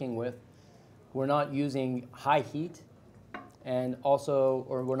we're working with were not using high heat, and also,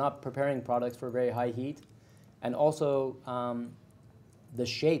 or we're not preparing products for very high heat. And also, the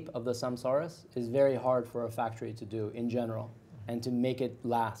shape of the samsaris is very hard for a factory to do in general and to make it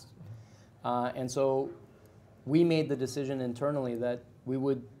last. And so we made the decision internally that we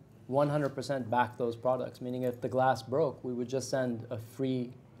would 100% back those products, meaning if the glass broke, we would just send a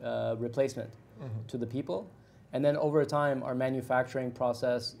free replacement to the people. And then over time, our manufacturing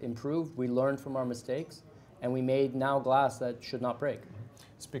process improved. We learned from our mistakes, and we made now glass that should not break.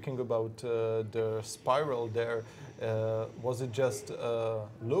 Speaking about the spiral there, was it just a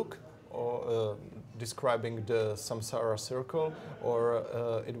look or describing the samsara circle, or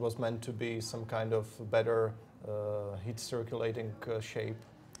it was meant to be some kind of better heat circulating shape?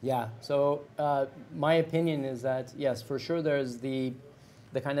 Yeah, so my opinion is that yes, for sure there's the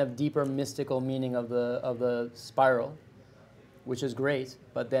kind of deeper mystical meaning of the spiral, which is great,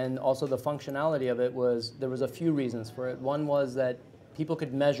 but then also the functionality of it was, there was a few reasons for it. One was that people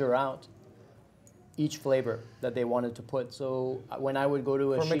could measure out each flavor that they wanted to put. So when I would go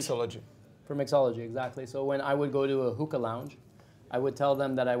to a mixology. For mixology, exactly. So when I would go to a hookah lounge, I would tell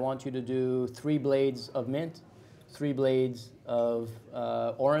them that I want you to do 3 blades of mint, 3 blades of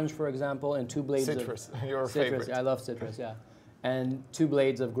orange, for example, and 2 blades citrus, of your citrus. favorite. I love citrus, yeah. And 2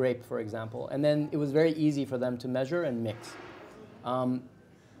 blades of grape, for example. And then it was very easy for them to measure and mix.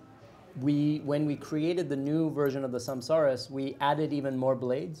 When we created the new version of the samsaris, we added even more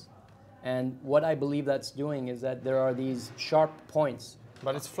blades. And what I believe that's doing is that there are these sharp points.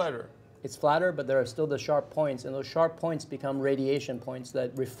 But it's flatter. It's flatter, but there are still the sharp points, and those sharp points become radiation points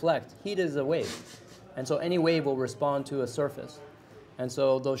that reflect. Heat is a wave, and so any wave will respond to a surface. And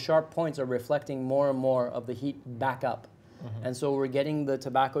so those sharp points are reflecting more and more of the heat back up. And so we're getting the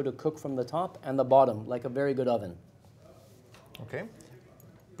tobacco to cook from the top and the bottom, like a very good oven. Okay.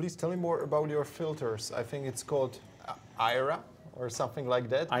 Please tell me more about your filters. I think it's called IRA or something like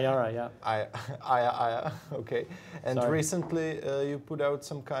that. IRA, yeah. IRA, okay. And Sorry. recently you put out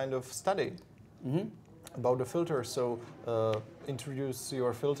some kind of study about the filters. So introduce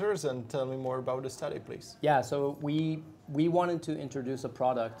your filters and tell me more about the study, please. Yeah, so we wanted to introduce a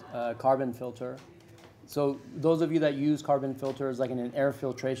product, carbon filter. So those of you that use carbon filters like in an air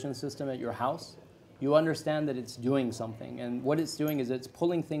filtration system at your house, you understand that it's doing something. And what it's doing is it's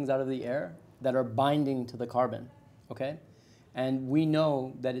pulling things out of the air that are binding to the carbon, okay? And we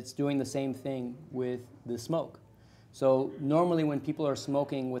know that it's doing the same thing with the smoke. So normally when people are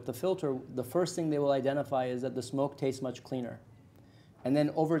smoking with the filter, the first thing they will identify is that the smoke tastes much cleaner. And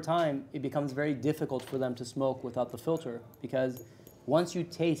then over time, it becomes very difficult for them to smoke without the filter, because once you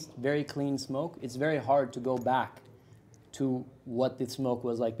taste very clean smoke, it's very hard to go back to what the smoke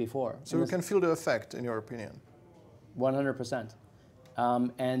was like before. So you can feel the effect, in your opinion? 100%.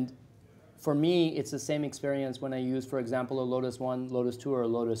 And for me, it's the same experience when I use, for example, a Lotus 1, Lotus 2, or a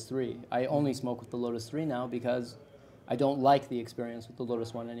Lotus 3. I only smoke with the Lotus 3 now because I don't like the experience with the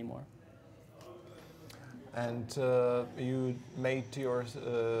Lotus 1 anymore. And you made your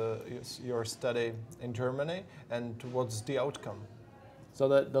study in Germany, and what's the outcome?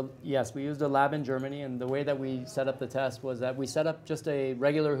 So yes, we used a lab in Germany, and the way that we set up the test was that we set up just a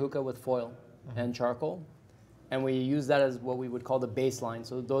regular hookah with foil and charcoal, and we use that as what we would call the baseline.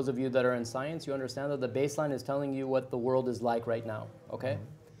 So those of you that are in science, you understand that the baseline is telling you what the world is like right now, okay?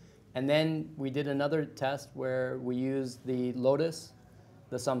 And then we did another test where we used the Lotus,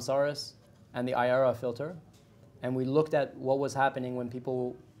 the Samsaris, and the IRA filter, and we looked at what was happening when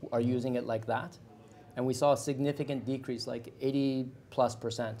people are using it like that, and we saw a significant decrease, like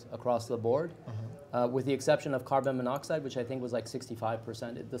 80+% across the board, with the exception of carbon monoxide, which I think was like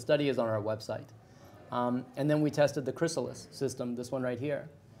 65%. The study is on our website. And then we tested the chrysalis system, this one right here,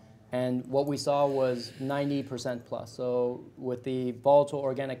 and what we saw was 90% plus. So with the volatile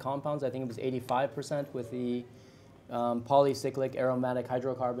organic compounds, I think it was 85%. With the polycyclic aromatic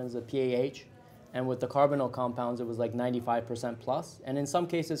hydrocarbons, the PAH, and with the carbonyl compounds, it was like 95% plus, and in some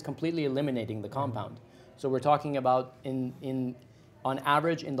cases, completely eliminating the compound. So we're talking about, on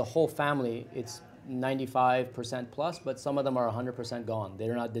average, in the whole family, it's 95% plus, but some of them are 100% gone.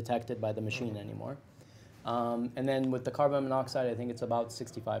 They're not detected by the machine anymore. And then with the carbon monoxide, I think it's about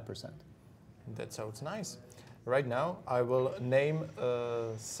 65%. That sounds nice. Right now, I will name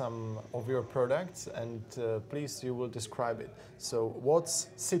some of your products, and please, you will describe it. So what's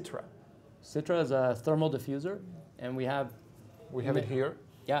Citra? Citra is a thermal diffuser, and we have it here.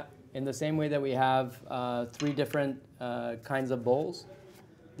 Yeah, in the same way that we have 3 different kinds of bowls.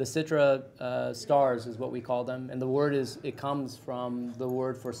 The Citra stars is what we call them, and the word it comes from the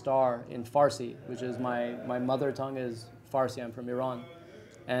word for star in Farsi, which is my mother tongue is Farsi. I'm from Iran,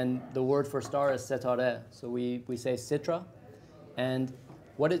 and the word for star is setare. So we say Citra, and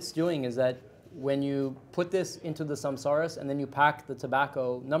what it's doing is that when you put this into the samsaras and then you pack the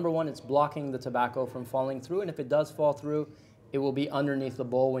tobacco, number one, it's blocking the tobacco from falling through, and if it does fall through, it will be underneath the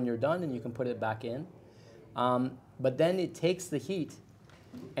bowl when you're done, and you can put it back in. But then it takes the heat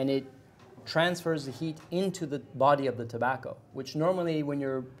and it transfers the heat into the body of the tobacco, which normally when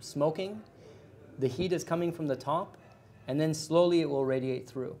you're smoking, the heat is coming from the top, and then slowly it will radiate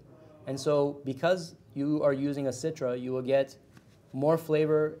through. And so because you are using a Citra, you will get more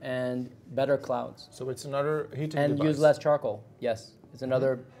flavor and better clouds. So it's another heating and device. Use less charcoal. Yes, it's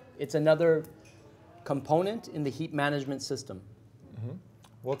another component in the heat management system.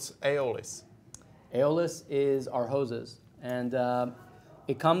 What's Aeolus? Aeolus is our hoses, and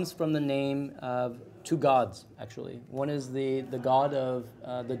it comes from the name of 2 gods, actually. One is the god of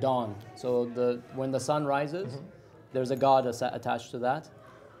the dawn. So when the sun rises, there's a god attached to that,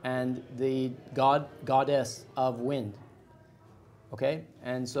 and the goddess of wind. Okay,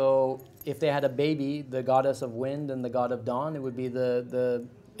 and so if they had a baby, the goddess of wind and the god of dawn, it would be the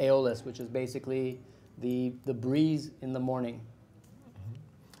Aeolus, which is basically the breeze in the morning.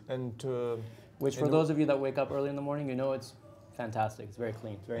 And which for those of you that wake up early in the morning, you know it's fantastic. It's very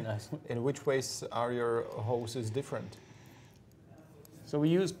clean. It's very nice. In which ways are your hoses different? So we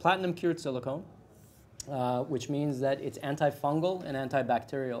use platinum cured silicone, which means that it's antifungal and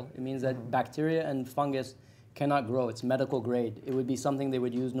antibacterial. It means that bacteria and fungus cannot grow. It's medical grade. It would be something they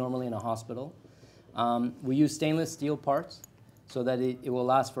would use normally in a hospital. We use stainless steel parts so that it will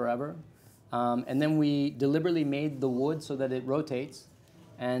last forever. And then we deliberately made the wood so that it rotates.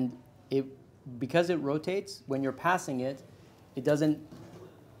 And because it rotates, when you're passing it, it doesn't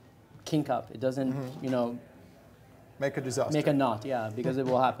kink up. It doesn't, make a disaster. Make a knot, yeah, because it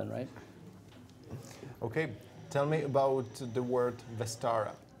will happen, right? Okay, tell me about the word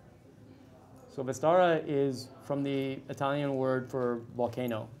Vestara. So Vestara is from the Italian word for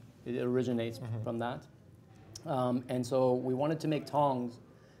volcano. It originates from that. And so we wanted to make tongs.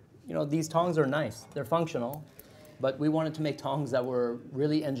 These tongs are nice. They're functional, but we wanted to make tongs that were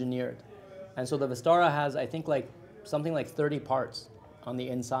really engineered. And so the Vestara has, I think, something like 30 parts on the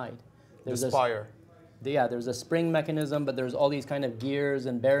inside. The spire. There's a spring mechanism, but there's all these kind of gears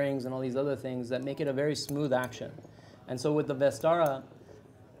and bearings and all these other things that make it a very smooth action. And so with the Vestara,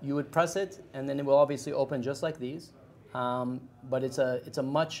 you would press it, and then it will obviously open just like these. But it's a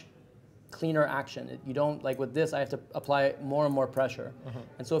much cleaner action. You don't, like with this, I have to apply more and more pressure.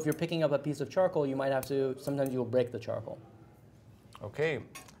 And so if you're picking up a piece of charcoal, you might have to, sometimes you'll break the charcoal. Okay,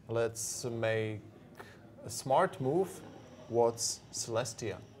 let's make a smart move. What's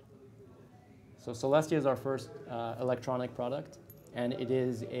Celestia? So Celestia is our first electronic product, and it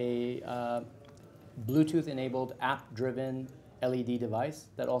is a Bluetooth-enabled, app-driven LED device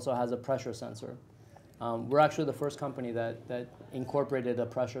that also has a pressure sensor. We're actually the first company that incorporated a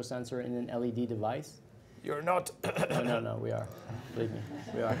pressure sensor in an LED device. You're not. No, we are. Believe me,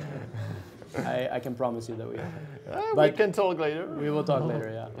 we are. I can promise you that we are. But we can talk later. We will talk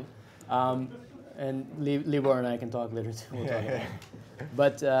later, yeah. And Libor and I can talk later too. We'll talk about it.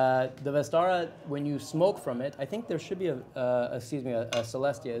 But the Vestara, when you smoke from it, I think there should be a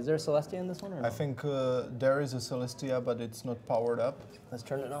Celestia. Is there a Celestia in this one or no? I think there is a Celestia, but it's not powered up. Let's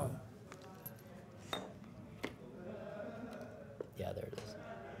turn it on. Yeah, there it is.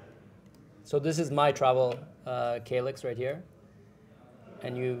 So this is my travel calyx right here.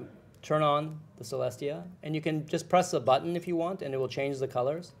 And you turn on the Celestia, and you can just press the button if you want, and it will change the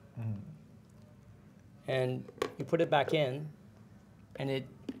colors. And you put it back in, and it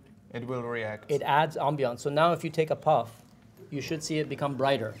will react. It adds ambiance. So now if you take a puff, you should see it become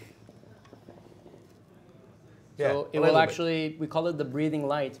brighter. Yeah, so it will actually, we call it the breathing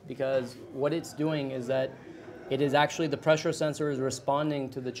light, because what it's doing is that it is actually, the pressure sensor is responding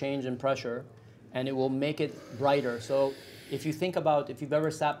to the change in pressure, and it will make it brighter. So if you think about, if you've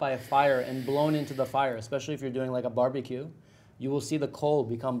ever sat by a fire and blown into the fire, especially if you're doing like a barbecue, you will see the coal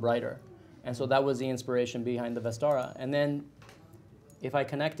become brighter. And so that was the inspiration behind the Vestara. And then if I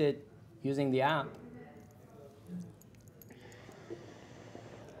connect it using the app,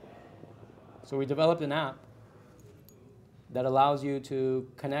 so we developed an app that allows you to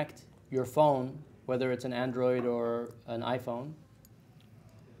connect your phone, whether it's an Android or an iPhone,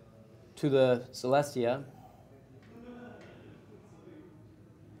 to the Celestia.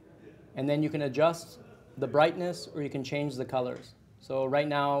 And then you can adjust the brightness or you can change the colors. So right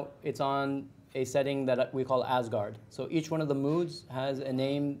now it's on a setting that we call Asgard. So each one of the moods has a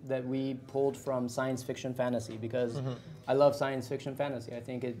name that we pulled from science fiction fantasy, because I love science fiction fantasy. I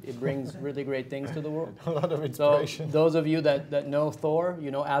think it brings really great things to the world. A lot of inspiration. So those of you that know Thor,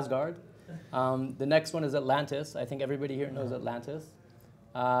 you know Asgard. The next one is Atlantis. I think everybody here knows Atlantis.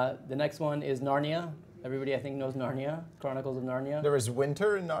 The next one is Narnia. Everybody, I think, knows Narnia, Chronicles of Narnia. There is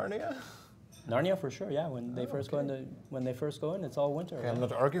winter in Narnia? Narnia for sure, yeah. When they first go in, it's all winter. Okay, right? I'm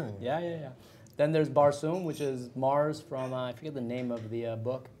not arguing. Yeah. Then there's Barsoom, which is Mars from, I forget the name of the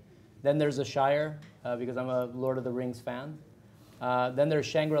book. Then there's the Shire, because I'm a Lord of the Rings fan. Then there's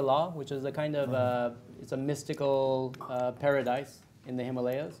Shangri-La, which is a kind of, it's a mystical paradise in the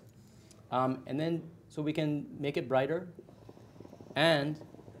Himalayas. And then, so we can make it brighter. And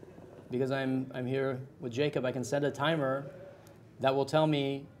because I'm here with Jacob, I can set a timer that will tell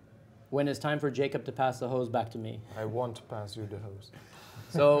me when it's time for Jacob to pass the hose back to me. I want to pass you the hose.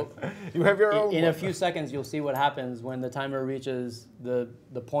 So you have your own. In a few seconds, you'll see what happens when the timer reaches the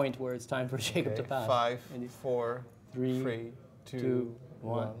point where it's time for Jacob to pass. 5, 4, 3, 2,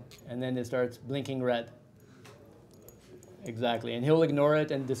 1. And then it starts blinking red. Exactly. And he'll ignore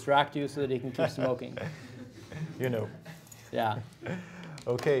it and distract you so that he can keep smoking. You know. Yeah.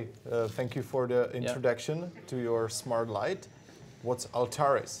 Okay, thank you for the introduction to your smart light. What's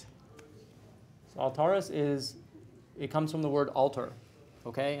Altaris? So Altaris is, it comes from the word altar,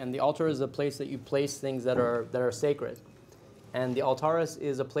 okay? And the altar is a place that you place things that are sacred. And the Altaris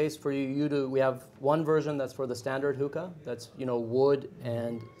is a place for you to, we have one version that's for the standard hookah, that's, wood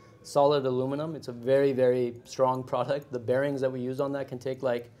and solid aluminum. It's a very, very strong product. The bearings that we use on that can take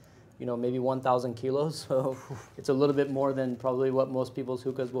maybe 1,000 kilos. So it's a little bit more than probably what most people's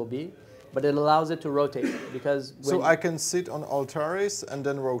hookahs will be. But it allows it to rotate, because so I can sit on Altaris and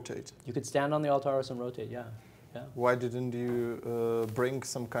then rotate? You could stand on the Altaris and rotate, yeah. Why didn't you bring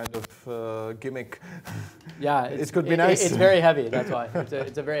some kind of gimmick? Yeah, it could be nice. It's very heavy, that's why.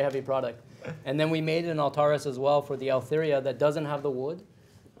 It's a very heavy product. And then we made an Altaris as well for the Altheria that doesn't have the wood,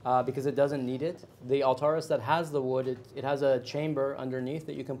 because it doesn't need it. The Altaris that has the wood, it has a chamber underneath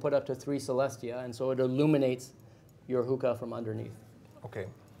that you can put up to 3 Celestia, and so it illuminates your hookah from underneath. Okay.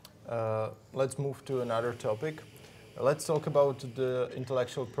 Let's move to another topic. Let's talk about the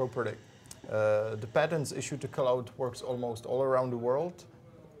intellectual property. The patents issued to Kaloud works almost all around the world.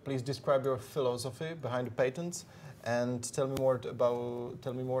 Please describe your philosophy behind the patents and tell me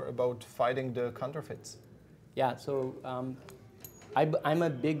more about fighting the counterfeits. Yeah, so I'm a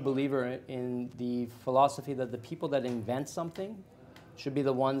big believer in the philosophy that the people that invent something should be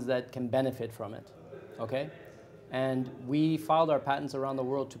the ones that can benefit from it, okay? And we filed our patents around the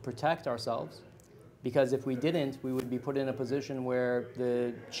world to protect ourselves, because if we didn't, we would be put in a position where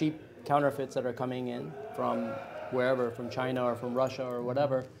the cheap counterfeits that are coming in from wherever, from China or from Russia or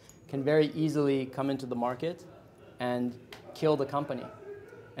whatever, can very easily come into the market and kill the company.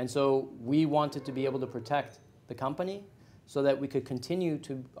 And so we wanted to be able to protect the company so that we could continue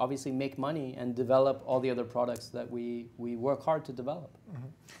to obviously make money and develop all the other products that we work hard to develop. Mm-hmm.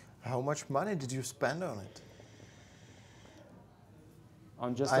 How much money did you spend on it?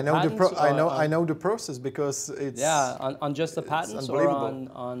 On just the patents? I know the process because it's... Yeah, on just the patents or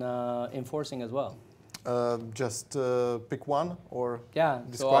on enforcing as well? Just pick one or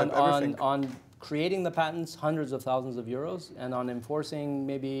describe everything? On creating the patents, hundreds of thousands of euros, and on enforcing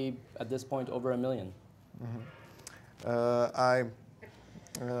maybe at this point over $1 million. Mm-hmm. I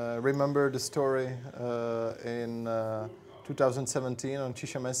remember the story in 2017 on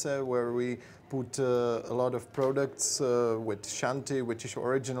Cisza Messe where we put a lot of products with Shanti, which is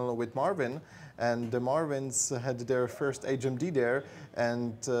original with Marvin, and the Marvins had their first HMD there,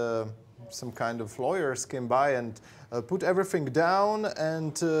 and some kind of lawyers came by and put everything down,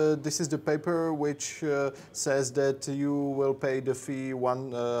 and this is the paper which says that you will pay the fee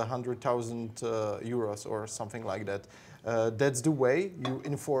 100,000 euros or something like that. That's the way you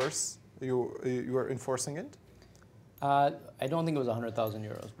enforce, you are enforcing it? I don't think it was 100,000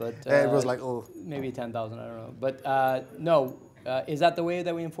 euros, but it was like maybe 10,000. I don't know, but no. Is that the way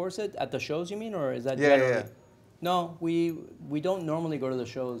that we enforce it at the shows? You mean, or is that generally? Yeah. No, we don't normally go to the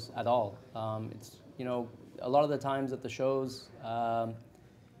shows at all. It's a lot of the times at the shows,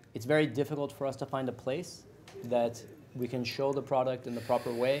 it's very difficult for us to find a place that we can show the product in the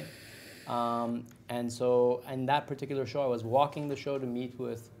proper way. And so, in that particular show, I was walking the show to meet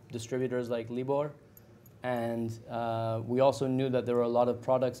with distributors like Libor. And we also knew that there were a lot of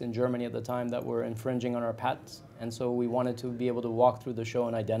products in Germany at the time that were infringing on our patents. And so we wanted to be able to walk through the show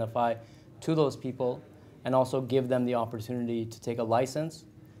and identify to those people and also give them the opportunity to take a license,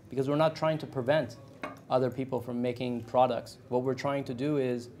 because we're not trying to prevent other people from making products. What we're trying to do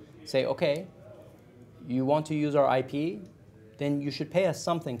is say, okay, you want to use our IP, then you should pay us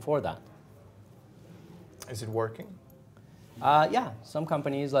something for that. Is it working? Yeah, some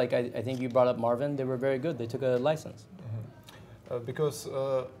companies, like I think you brought up Marvin, they were very good. They took a license. Mm-hmm. Because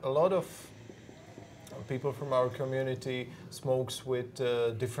a lot of people from our community smokes with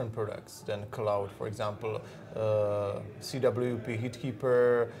different products than Kaloud. For example, CWP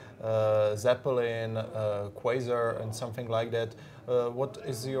Heatkeeper, Zeppelin, Quasar, and something like that. What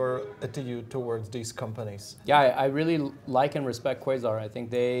is your attitude towards these companies? Yeah, I really like and respect Quasar. I think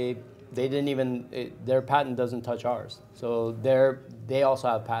they didn't even, their patent doesn't touch ours. So they also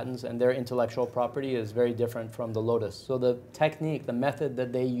have patents, and their intellectual property is very different from the Lotus. So the technique, the method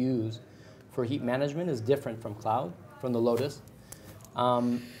that they use for heat management is different from Cloud, from the Lotus.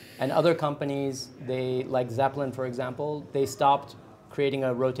 And other companies, like Zeppelin, for example, they stopped creating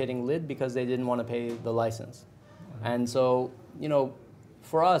a rotating lid because they didn't want to pay the license. And so,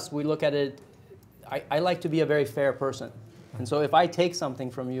 for us, we look at it, I like to be a very fair person. And so if I take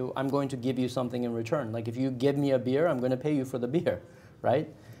something from you, I'm going to give you something in return. Like if you give me a beer, I'm going to pay you for the beer, right?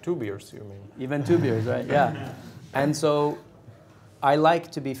 2 beers, you mean? Even 2 beers, right? Yeah. And so I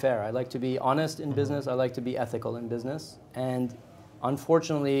like to be fair. I like to be honest in business. I like to be ethical in business. And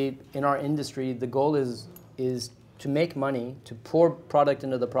unfortunately, in our industry, the goal is to make money, to pour product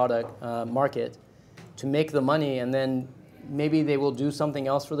into the product market, to make the money, and then maybe they will do something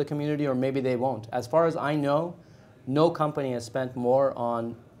else for the community, or maybe they won't. As far as I know, no company has spent more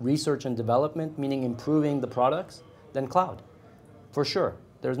on research and development, meaning improving the products, than Cloud, for sure.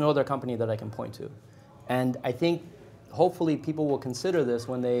 There's no other company that I can point to. And I think hopefully people will consider this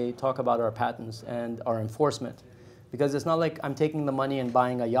when they talk about our patents and our enforcement, because it's not like I'm taking the money and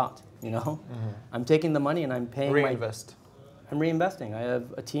buying a yacht, I'm taking the money and I'm paying I'm reinvesting. I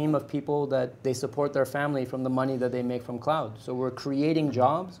have a team of people that they support their family from the money that they make from Cloud. So we're creating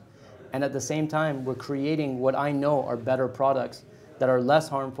jobs, and at the same time, we're creating what I know are better products that are less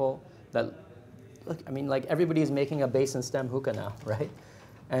harmful. That, look, I mean, like everybody is making a base and stem hookah now, right?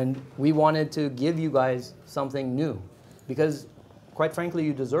 And we wanted to give you guys something new, because quite frankly,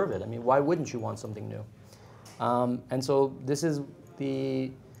 you deserve it. I mean, why wouldn't you want something new? And so this is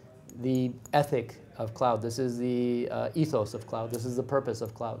the ethic of Cloud. This is the ethos of Cloud. This is the purpose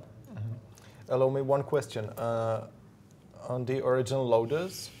of Cloud. Mm-hmm. Allow me one question. On the original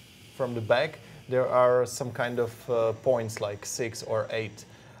Lotus, from the back, there are some kind of points like 6 or 8.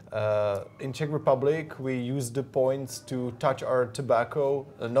 In Czech Republic, we use the points to touch our tobacco.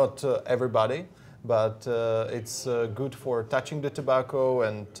 Not everybody, but it's good for touching the tobacco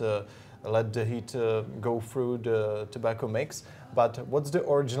and let the heat go through the tobacco mix. But what's the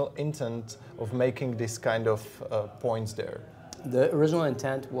original intent of making this kind of points there? The original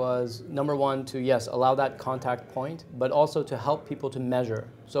intent was, number one, to, yes, allow that contact point, but also to help people to measure.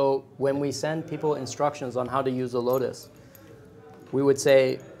 So when we send people instructions on how to use the Lotus, we would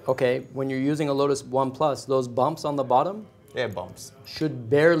say, okay, when you're using a Lotus 1 Plus, those bumps on the bottom bumps should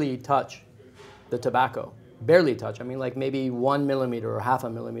barely touch the tobacco. Barely touch. I mean, like maybe 1 millimeter or half a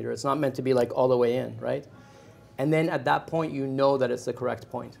millimeter. It's not meant to be like all the way in, right? And then at that point, you know that it's the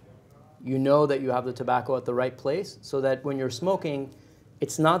correct point. You know that you have the tobacco at the right place, so that when you're smoking,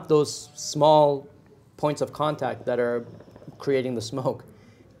 it's not those small points of contact that are creating the smoke.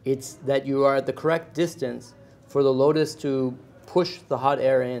 It's that you are at the correct distance for the Lotus to push the hot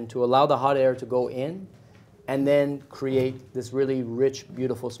air in, to allow the hot air to go in, and then create this really rich,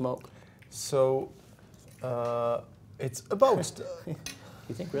 beautiful smoke. So it's about...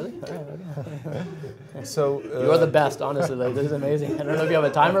 You think, really? All right, okay. So you're the best, honestly. Like, this is amazing. I don't know if you have a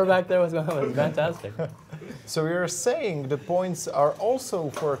timer back there. What's going on? It's fantastic. So you're saying the points are also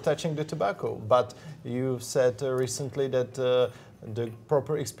for touching the tobacco, but you said recently that the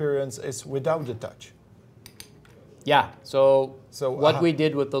proper experience is without the touch. Yeah. So what we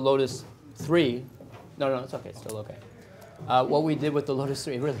did with the Lotus 3, no, it's okay. It's still okay. What we did with the Lotus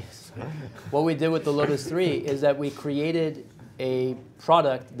 3, really, what we did with the Lotus 3 is that we created a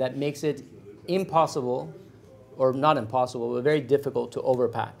product that makes it impossible, or not impossible, but very difficult to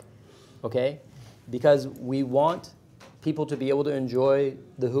overpack, okay? Because we want people to be able to enjoy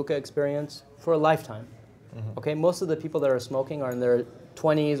the hookah experience for a lifetime, okay? Most of the people that are smoking are in their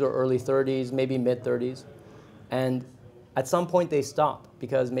 20s or early 30s, maybe mid-30s, and at some point they stop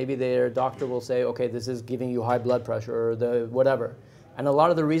because maybe their doctor will say, okay, this is giving you high blood pressure or the whatever. And a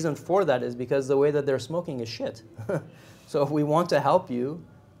lot of the reason for that is because the way that they're smoking is shit. So we want to help you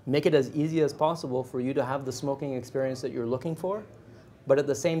make it as easy as possible for you to have the smoking experience that you're looking for, but at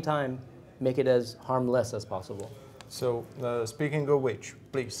the same time, make it as harmless as possible. So speaking of which,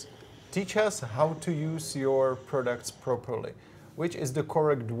 please, teach us how to use your products properly. Which is the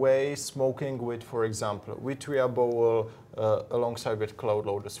correct way smoking with, for example, Vitria bowl alongside with Kaloud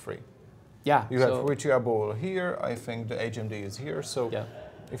Lotus 3? Yeah. You have Vitria bowl here, I think the HMD is here, so yeah.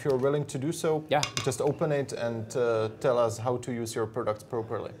 If you're willing to do so, yeah. Just open it and tell us how to use your products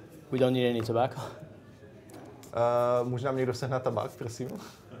properly. We don't need any tobacco. Může nám někdo sehnat tabák, prosím?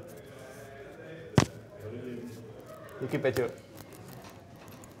 Díky, Peťo.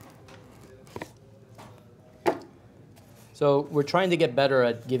 So we're trying to get better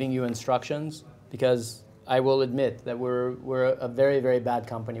at giving you instructions, because I will admit that we're a very, very bad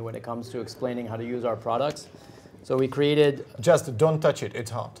company when it comes to explaining how to use our products. So we created... Just don't touch it, it's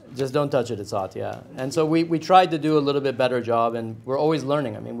hot. Just don't touch it, it's hot, yeah. And so we tried to do a little bit better job, and we're always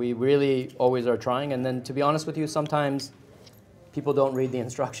learning. I mean, we really always are trying. And then, to be honest with you, sometimes people don't read the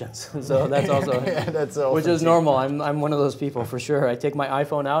instructions. So that's also... yeah, that's awesome. Which is normal. I'm one of those people, for sure. I take my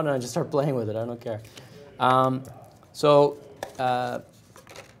iPhone out and I just start playing with it. I don't care. Let's see what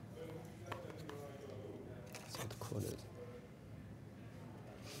the quote is.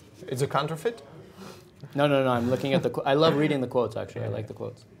 It's a counterfeit? No, I'm looking at the... I love reading the quotes, actually. I like the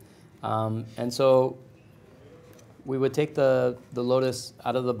quotes. And so we would take the Lotus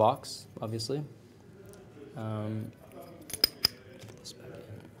out of the box, obviously.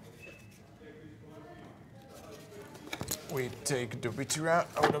 We take the Vitria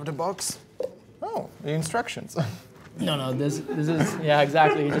out of the box. Oh, the instructions. No, this is... Yeah,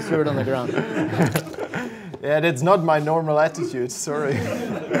 exactly. You just threw it on the ground. Yeah, that's not my normal attitude, sorry.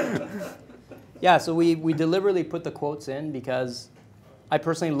 Yeah, so we deliberately put the quotes in because I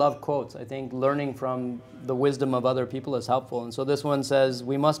personally love quotes. I think learning from the wisdom of other people is helpful. And so this one says,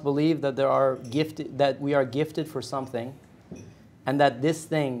 we must believe that we are gifted for something, and that this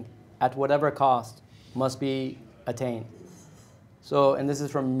thing, at whatever cost, must be attained. So, and this is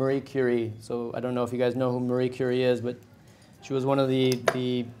from Marie Curie. So I don't know if you guys know who Marie Curie is, but she was one of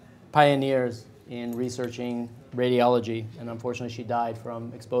the pioneers in researching radiology, and unfortunately she died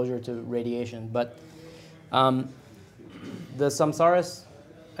from exposure to radiation. But the Samsaris,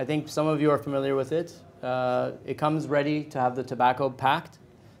 I think some of you are familiar with it. It comes ready to have the tobacco packed.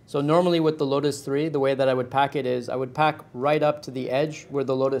 So normally with the Lotus 3, the way that I would pack it is I would pack right up to the edge where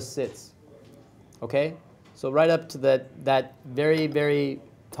the Lotus sits. Okay? So right up to that very, very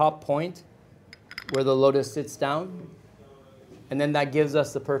top point where the Lotus sits down. And then that gives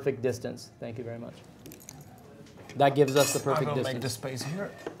us the perfect distance. Thank you very much. That gives us the perfect distance. I will make the space here.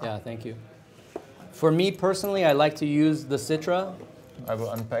 Yeah, thank you. For me personally, I like to use the Citra. I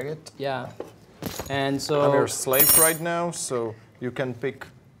will unpack it. Yeah. And so... I'm your slave right now, so you can pick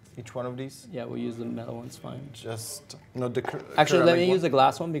Each one of these? Yeah, we'll use the metal one's fine. Just not the Actually, let me use the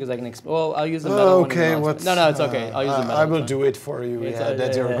glass one because I can well, I'll use the metal one. Okay, no, it's okay. I'll use the metal I will do it for you. Yeah,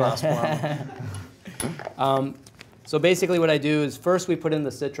 that's your glass one. So basically what I do is first we put in the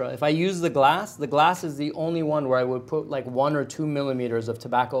citra. If I use the glass is the only one where I would put like 1 or 2 millimeters of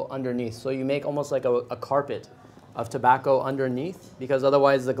tobacco underneath. So you make almost like a carpet of tobacco underneath, because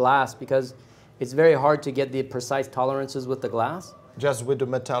otherwise the glass, because it's very hard to get the precise tolerances with the glass. Just with the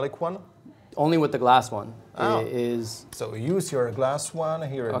metallic one? Only with the glass one. Oh. Is so use your glass one,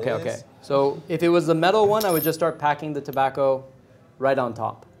 here it is. Okay. So if it was the metal one, I would just start packing the tobacco right on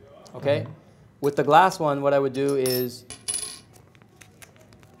top, okay? With the glass one, what I would do is...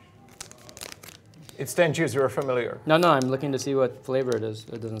 It's Tangiers, you're familiar. No, I'm looking to see what flavor it is.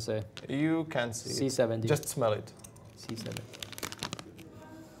 It doesn't say. You can see C70. Just smell it. C7.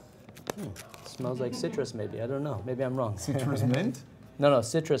 Smells like citrus maybe, I don't know. Maybe I'm wrong. Citrus mint? No,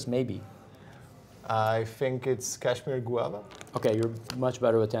 citrus maybe. I think it's Kashmir guava. Okay, you're much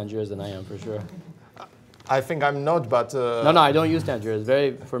better with Tangiers than I am for sure. I think I'm not, but... No, I don't use Tangiers.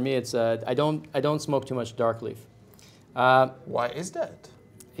 For me, it's, I don't smoke too much dark leaf. Why is that?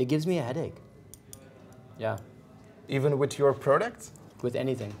 It gives me a headache. Yeah. Even with your products? With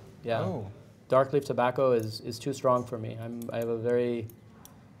anything, yeah. Oh. Dark leaf tobacco is too strong for me. I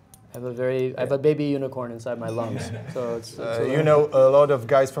have a baby unicorn inside my lungs. So it's you know, a lot of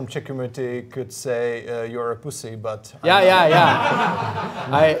guys from Czech community could say you're a pussy, but... Yeah.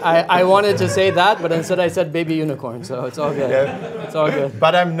 I wanted to say that, but instead I said baby unicorn, so it's all good. Yeah. It's all good.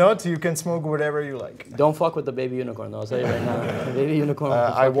 But I'm not. You can smoke whatever you like. Don't fuck with the baby unicorn, though. I'll tell you right now. The baby unicorn.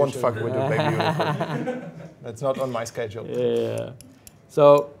 I won't fuck with the baby unicorn. That's not on my schedule. Yeah.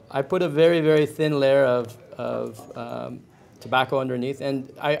 So I put a very, very thin layer of tobacco underneath,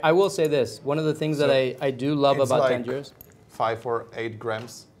 and I will say this: one of the things that I do love about like Tangiers, 5 or 8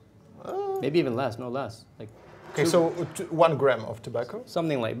 grams. Maybe even less, no less. Like okay, so 1 gram of tobacco.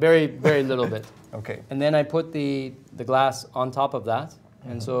 Something like very, very little bit. Okay. And then I put the glass on top of that,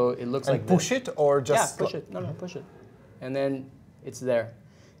 and so it looks like push this. it or just push it. No, push it, and then it's there.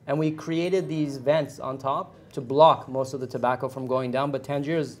 And we created these vents on top to block most of the tobacco from going down, but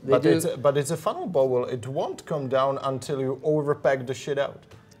Tangiers, But it's a funnel bowl. It won't come down until you overpack the shit out.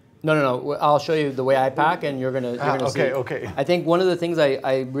 No. I'll show you the way I pack, and you're gonna see. Okay. I think one of the things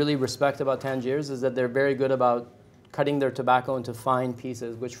I really respect about Tangiers is that they're very good about cutting their tobacco into fine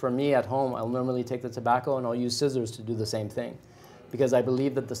pieces, which for me at home, I'll normally take the tobacco and I'll use scissors to do the same thing. Because I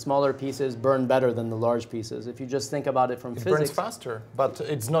believe that the smaller pieces burn better than the large pieces. If you just think about it from physics. It burns faster, but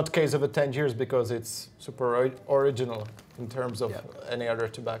it's not case of a Tangiers because it's super original in terms of any other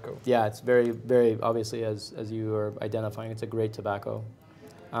tobacco. Yeah, it's very, very obviously, as you are identifying, it's a great tobacco.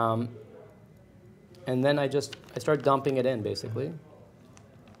 And then I start dumping it in, basically.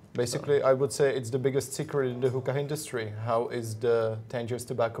 Basically, I would say it's the biggest secret in the hookah industry. How is the Tangiers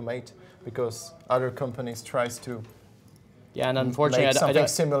tobacco made? Because other companies tries to and unfortunately, make something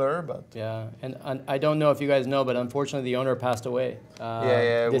similar, but and I don't know if you guys know, but unfortunately, the owner passed away.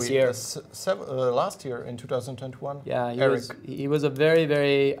 This year, last year in 2021. Yeah, Eric. He was a very,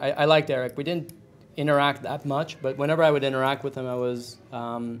 very. I liked Eric. We didn't interact that much, but whenever I would interact with him, I was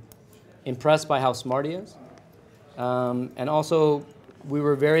impressed by how smart he is, and also we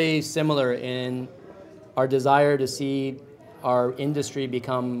were very similar in our desire to see our industry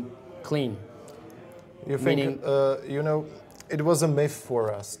become clean. You think, you know, it was a myth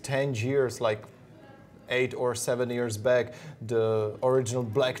for us 10 years, like 8 or 7 years back, the original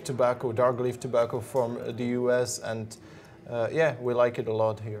black tobacco, dark leaf tobacco from the US, and we like it a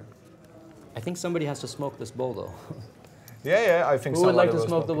lot here. I think somebody has to smoke this bowl, though. I think Who would like to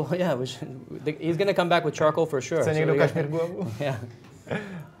smoke the bowl? Yeah, he's going to come back with charcoal for sure.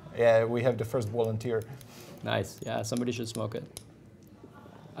 Yeah, we have the first volunteer. Nice. Yeah, somebody should smoke it.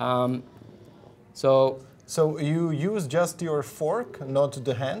 So you use just your fork, not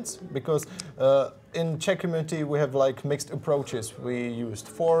the hands, because in Czech community we have like mixed approaches. We used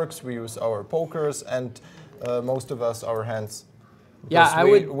forks, we use our pokers, and most of us our hands.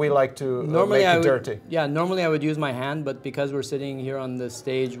 We like to make it dirty. Yeah, normally I would use my hand, but because we're sitting here on the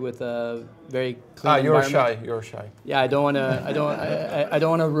stage with a very clean environment. You're shy. Yeah, I don't want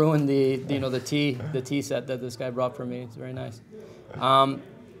to ruin the tea set that this guy brought for me. It's very nice.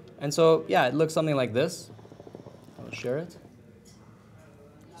 And so it looks something like this. I'll share it.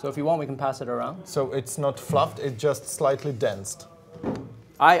 So if you want, we can pass it around. So it's not fluffed; it's just slightly densed.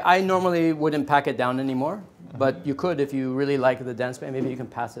 I normally wouldn't pack it down anymore. But you could, if you really like the dense, maybe you can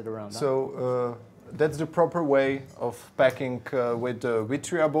pass it around. So that's the proper way of packing with the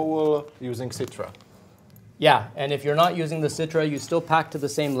Vitria bowl using Citra. Yeah, and if you're not using the Citra, you still pack to the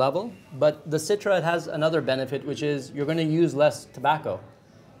same level. But the Citra has another benefit, which is you're going to use less tobacco.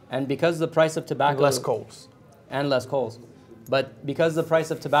 And because the price of tobacco... And less coals. And less coals. But because the price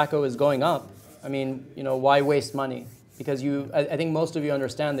of tobacco is going up, I mean, you know, why waste money? Because I think most of you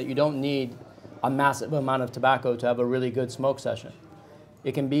understand that you don't need a massive amount of tobacco to have a really good smoke session.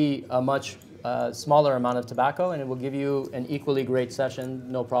 It can be a much smaller amount of tobacco, and it will give you an equally great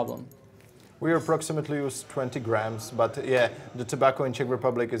session, no problem. We approximately use 20 grams, but yeah, the tobacco in Czech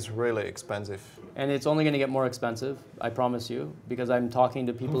Republic is really expensive. And it's only going to get more expensive, I promise you, because I'm talking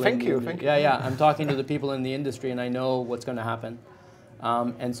to people. Thank you. Yeah, I'm talking to the people in the industry, and I know what's going to happen.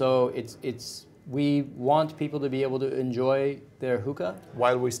 And so we want people to be able to enjoy their hookah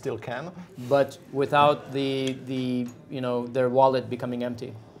while we still can, but without their wallet becoming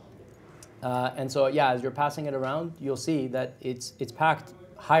empty. And so yeah, as you're passing it around, you'll see that it's packed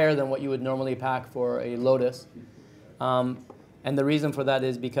higher than what you would normally pack for a Lotus. And the reason for that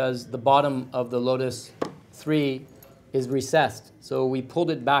is because the bottom of the Lotus 3 is recessed. So we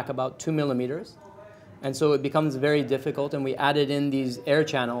pulled it back about 2 millimeters. And so it becomes very difficult, and we added in these air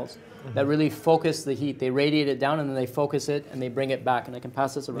channels that really focus the heat. They radiate it down, and then they focus it, and they bring it back. And I can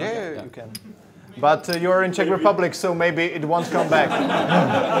pass this around. Yeah, you can. But you're in Czech Republic, so maybe it won't come back.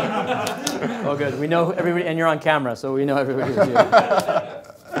 Oh, good. We know everybody, and you're on camera, so we know everybody who's here.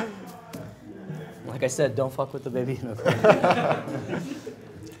 Like I said, don't fuck with the baby unicorn.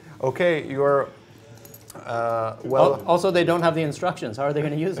 Okay, you're well. Also, they don't have the instructions. How are they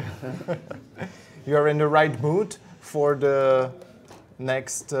going to use it? You're in the right mood for the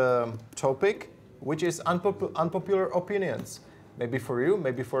next topic, which is unpopular opinions. Maybe for you,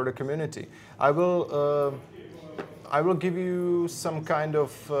 maybe for the community. I will give you some kind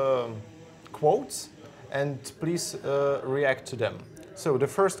of quotes, and please react to them. So the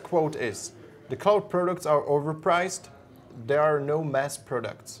first quote is, "The cloud products are overpriced. There are no mass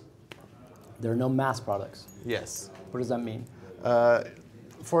products." There are no mass products. Yes. What does that mean?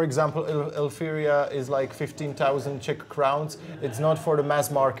 For example, Elfiria is like 15,000 Czech crowns. It's not for the mass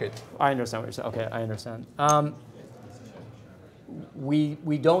market. I understand what you're saying. Okay, I understand.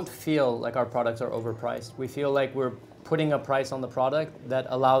 We don't feel like our products are overpriced. We feel like we're putting a price on the product that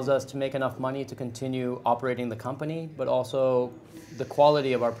allows us to make enough money to continue operating the company, but also the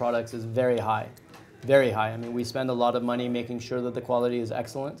quality of our products is very high, very high. I mean, we spend a lot of money making sure that the quality is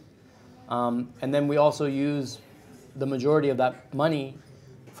excellent. And then we also use the majority of that money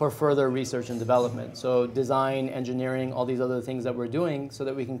for further research and development. So design, engineering, all these other things that we're doing so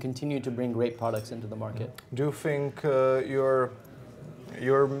that we can continue to bring great products into the market. Do you think you're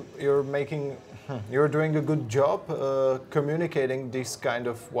doing a good job communicating these kind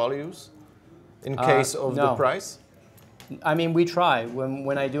of values in case of the price? I mean, we try.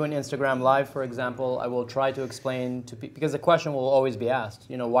 When I do an Instagram live, for example, I will try to explain to people, because the question will always be asked,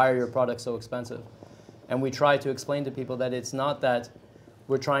 you know, why are your products so expensive? And we try to explain to people that it's not that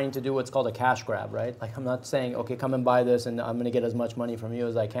we're trying to do what's called a cash grab, right? Like, I'm not saying, okay, come and buy this and I'm going to get as much money from you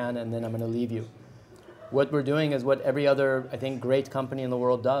as I can and then I'm going to leave you. What we're doing is what every other, I think, great company in the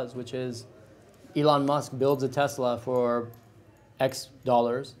world does, which is Elon Musk builds a Tesla for X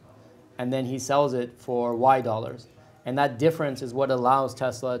dollars and then he sells it for Y dollars. And that difference is what allows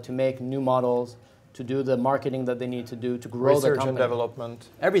Tesla to make new models, to do the marketing that they need to do, to grow the company. Research and development.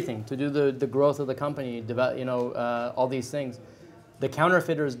 Everything, to do the growth of the company, all these things. The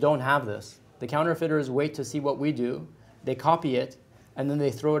counterfeiters don't have this. The counterfeiters wait to see what we do, they copy it, and then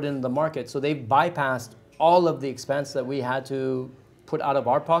they throw it into the market. So they've bypassed all of the expense that we had to put out of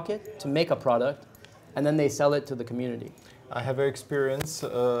our pocket to make a product, and then they sell it to the community. I have an experience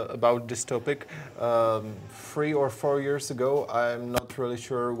about this topic. 3 or 4 years ago, I'm not really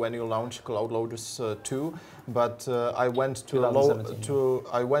sure when you launched Kaloud Lotus 2, but I went to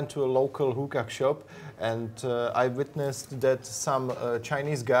a local hookah shop, and I witnessed that some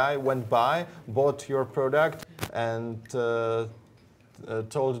Chinese guy went by, bought your product, and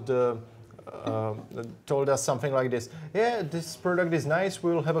told us something like this: "Yeah, this product is nice.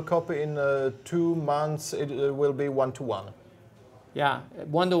 We'll have a copy in 2 months. It will be 1-to-1." Yeah,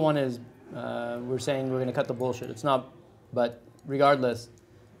 1-to-1 is, we're saying we're going to cut the bullshit. It's not, but regardless,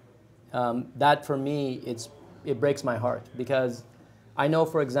 that for me, it breaks my heart, because I know,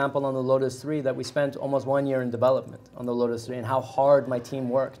 for example, on the Lotus 3 that we spent almost 1 year in development on the Lotus 3 and how hard my team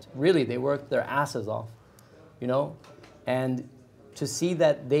worked. Really, they worked their asses off, you know? And to see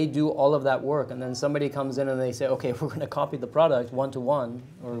that they do all of that work and then somebody comes in and they say, okay, we're going to copy the product 1-to-1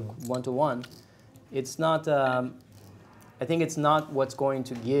 or 1-to-1, it's not, I think it's not what's going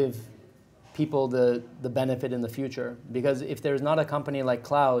to give people the benefit in the future. Because if there's not a company like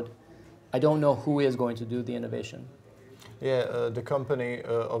Cloud I don't know who is going to do the innovation. Yeah, the company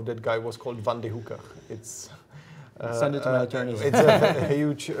of that guy was called Van de Hookah. It's send it to my attorneys. It's a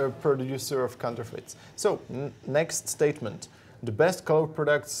huge producer of counterfeits. So, next statement. The best Kaloud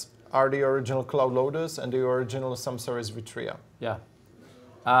products are the original Kaloud Lotus and the original Samsaris Vitria. Yeah.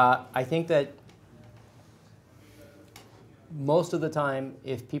 I think that most of the time,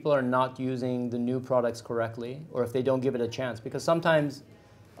 if people are not using the new products correctly, or if they don't give it a chance, because sometimes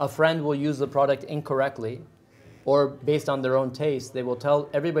a friend will use the product incorrectly, or based on their own taste, they will tell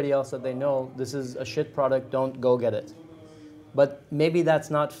everybody else that they know, this is a shit product, don't go get it. But maybe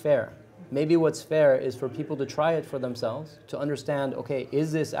that's not fair. Maybe what's fair is for people to try it for themselves, to understand, okay,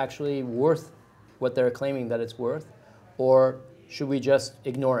 is this actually worth what they're claiming that it's worth, or should we just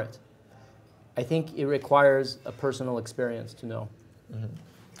ignore it? I think it requires a personal experience to know. Mm-hmm.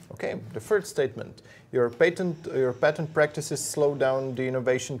 Okay, the third statement. Your patent practices slow down the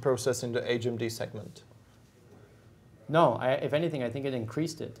innovation process in the HMD segment. No, if anything, I think it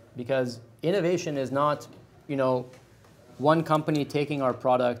increased it, because innovation is not, you know, one company taking our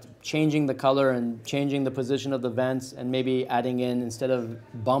product, changing the color and changing the position of the vents, and maybe adding in, instead of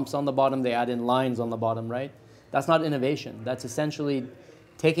bumps on the bottom, they add in lines on the bottom, right? That's not innovation. That's essentially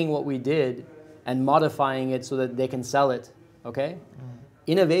taking what we did and modifying it so that they can sell it, okay?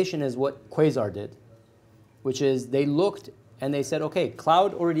 Innovation is what Quasar did, which is they looked and they said, okay,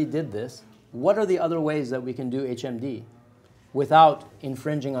 Cloud already did this. What are the other ways that we can do HMD without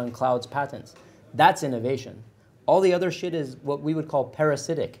infringing on Cloud's patents? That's innovation. All the other shit is what we would call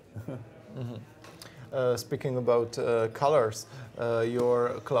parasitic. Mm-hmm. Speaking about colors,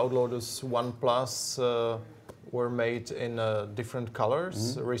 your Kaloud Lotus One Plus were made in different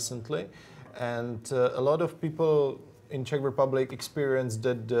colors recently, and a lot of people in Czech Republic experienced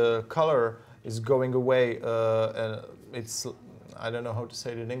that the color is going away. It's, I don't know how to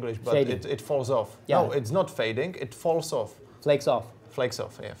say it in English, but it falls off. Yeah. No, it's not fading, it falls off. Flakes off. Flakes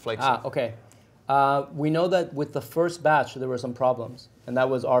off, yeah, flakes off. Okay. We know that with the first batch there were some problems, and that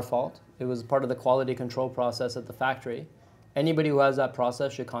was our fault. It was part of the quality control process at the factory. Anybody who has that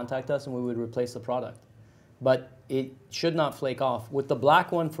process should contact us and we would replace the product. But it should not flake off. With the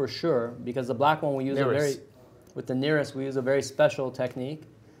black one for sure, because the black one we use with the nearest we use a very special technique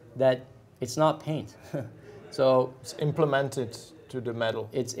that it's not paint. So it's implemented to the metal.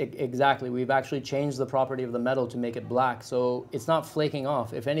 It's exactly. We've actually changed the property of the metal to make it black, so it's not flaking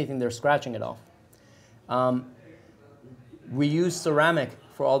off. If anything, they're scratching it off. We use ceramic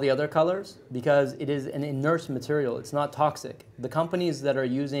for all the other colors because it is an inert material. It's not toxic. The companies that are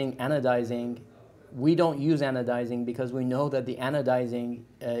using anodizing, we don't use anodizing because we know that the anodizing,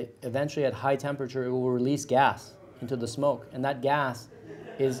 eventually at high temperature, it will release gas into the smoke, and that gas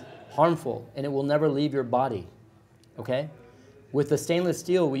is harmful, and it will never leave your body, okay? With the stainless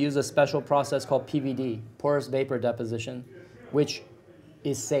steel, we use a special process called PVD, porous vapor deposition, which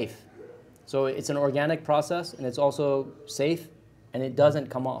is safe. So it's an organic process, and it's also safe, and it doesn't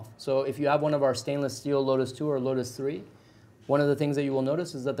come off. So if you have one of our stainless steel Lotus 2 or Lotus 3, one of the things that you will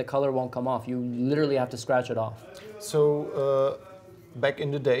notice is that the color won't come off. You literally have to scratch it off. So back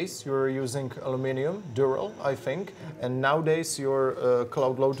in the days, you were using aluminum, dural, I think, and nowadays your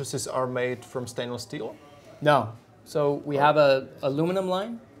Kaloud Lotuses are made from stainless steel? No. So we have a aluminum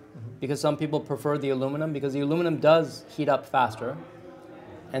line, because some people prefer the aluminum, because the aluminum does heat up faster.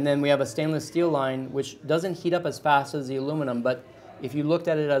 And then we have a stainless steel line, which doesn't heat up as fast as the aluminum, but if you looked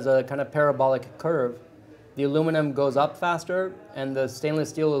at it as a kind of parabolic curve, the aluminum goes up faster and the stainless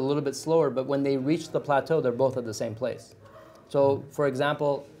steel a little bit slower, but when they reach the plateau, they're both at the same place. So for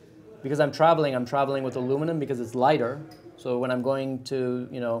example, because I'm traveling with aluminum because it's lighter. So when I'm going to,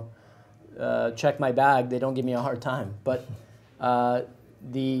 you know, check my bag, they don't give me a hard time. But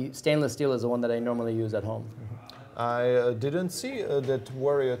the stainless steel is the one that I normally use at home. I didn't see that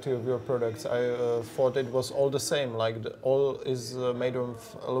variety of your products. I thought it was all the same, like all is made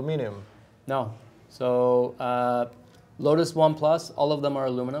of aluminum. No. So Lotus 1 Plus, all of them are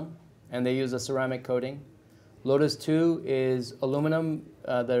aluminum, and they use a ceramic coating. Lotus 2 is aluminum.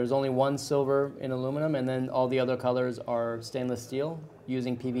 There's only one silver in aluminum, and then all the other colors are stainless steel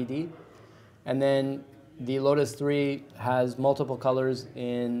using PVD. And then the Lotus 3 has multiple colors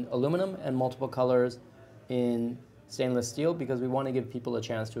in aluminum and multiple colors in stainless steel because we want to give people a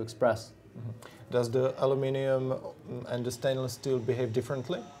chance to express. Mm-hmm. Does the aluminum and the stainless steel behave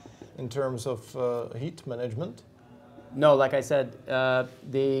differently in terms of heat management? No, like I said,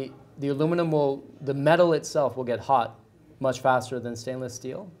 the aluminum the metal itself will get hot much faster than stainless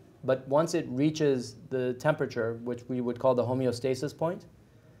steel. But once it reaches the temperature, which we would call the homeostasis point,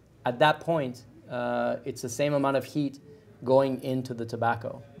 at that point, it's the same amount of heat going into the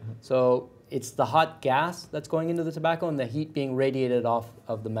tobacco. So it's the hot gas that's going into the tobacco and the heat being radiated off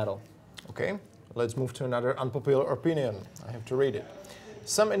of the metal. Okay, let's move to another unpopular opinion. I have to read it.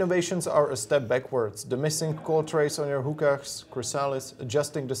 Some innovations are a step backwards. The missing cold trays on your hookahs, chrysalis,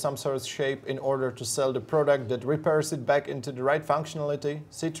 adjusting the samsara's shape in order to sell the product that repairs it back into the right functionality,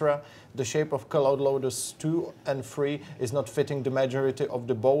 etc. The shape of Kaloud Lotus 2 and 3 is not fitting the majority of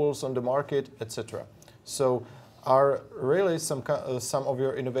the bowls on the market, etc. So, are really some of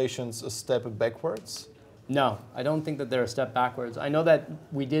your innovations a step backwards? No, I don't think that they're a step backwards. I know that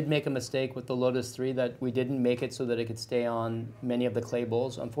we did make a mistake with the Lotus 3 that we didn't make it so that it could stay on many of the clay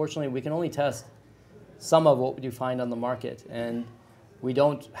bowls. Unfortunately, we can only test some of what you find on the market, and we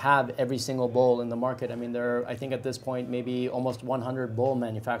don't have every single bowl in the market. I mean, there are, I think at this point, maybe almost 100 bowl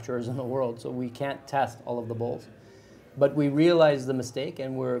manufacturers in the world, so we can't test all of the bowls. But we realized the mistake,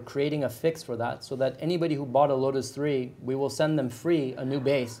 and we're creating a fix for that, so that anybody who bought a Lotus 3, we will send them free a new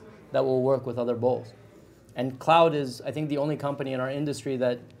base that will work with other bowls. And Kaloud is, I think, the only company in our industry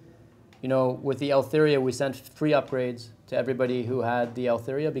that, you know, with the Eltheria, we sent free upgrades to everybody who had the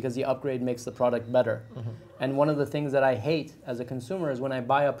Eltheria because the upgrade makes the product better. And one of the things that I hate as a consumer is when I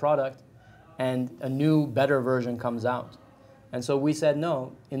buy a product and a new, better version comes out. And so we said,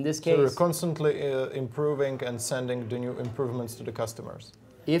 no, in this case... So you're constantly improving and sending the new improvements to the customers.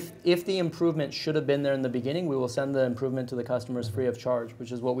 If the improvement should have been there in the beginning, we will send the improvement to the customers free of charge,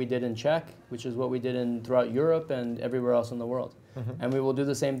 which is what we did in Czech, which is what we did throughout Europe and everywhere else in the world. And we will do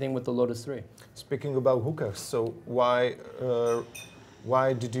the same thing with the Lotus 3. Speaking about hookahs, so why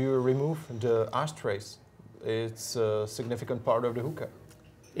did you remove the ashtrays? It's a significant part of the hookah.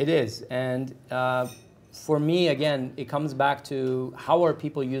 It is, and for me, again, it comes back to how are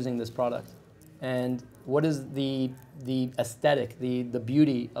people using this product, and what is the aesthetic, the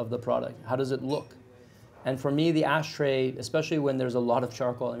beauty of the product? How does it look? And for me, the ashtray, especially when there's a lot of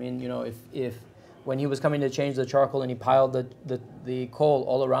charcoal, I mean, you know, if when he was coming to change the charcoal and he piled the coal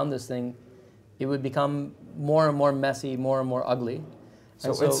all around this thing, it would become more and more messy, more and more ugly.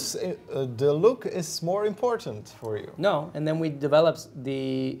 So it's, the look is more important for you? No, and then we developed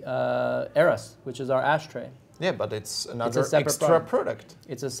the Eras, which is our ashtray. Yeah, but it's another extra product.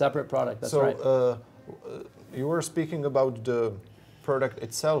 It's a separate product, that's right. So you were speaking about the product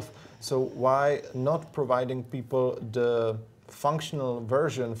itself. So why not providing people the functional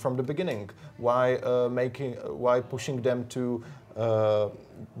version from the beginning? Why pushing them to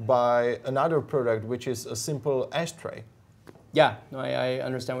buy another product, which is a simple ashtray? Yeah, no, I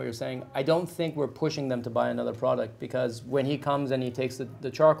understand what you're saying. I don't think we're pushing them to buy another product because when he comes and he takes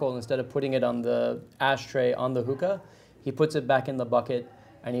the charcoal, instead of putting it on the ashtray on the hookah, he puts it back in the bucket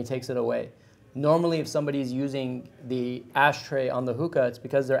and he takes it away. Normally, if somebody's using the ashtray on the hookah, it's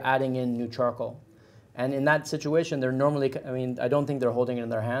because they're adding in new charcoal. And in that situation, they're normally, I mean, I don't think they're holding it in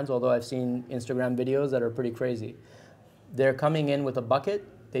their hands, although I've seen Instagram videos that are pretty crazy. They're coming in with a bucket,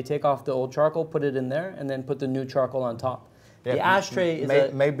 they take off the old charcoal, put it in there, and then put the new charcoal on top. Yeah, the ashtray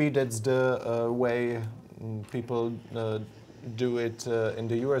is maybe that's the way people do it in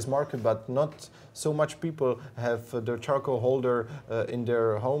the US market, but not so much people have their charcoal holder in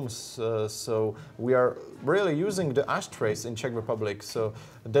their homes. So we are really using the ashtrays in Czech Republic. So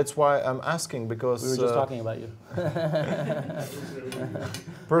that's why I'm asking, because... We were just talking about you.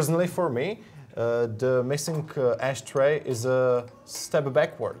 Personally, for me, the missing ashtray is a step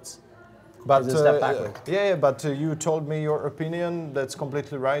backwards. But, it's a step backward. Yeah, but you told me your opinion. That's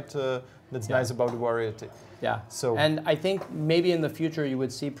completely right. That's nice about the variety. Yeah. So, and I think maybe in the future you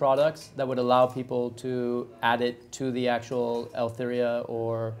would see products that would allow people to add it to the actual Eltheria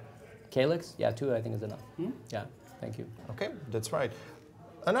or Calyx. Yeah, 2 I think is enough. Yeah, thank you. Okay, that's right.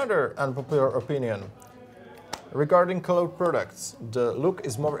 Another unpopular opinion. Regarding Kaloud products, the look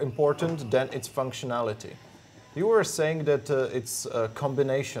is more important than its functionality. You were saying that it's a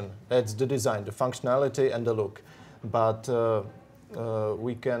combination, that's the design, the functionality and the look. But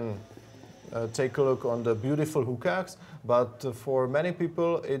we can take a look on the beautiful hookahs, but for many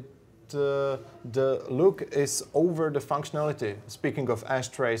people the look is over the functionality, speaking of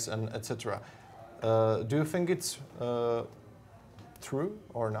ashtrays and etc. Do you think it's true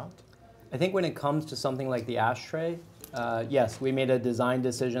or not? I think when it comes to something like the ashtray, yes, we made a design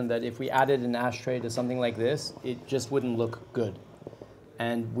decision that if we added an ashtray to something like this, it just wouldn't look good.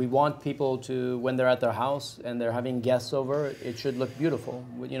 And we want people to, when they're at their house and they're having guests over, it should look beautiful.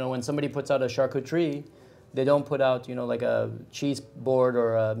 You know, when somebody puts out a charcuterie, they don't put out, you know, like a cheese board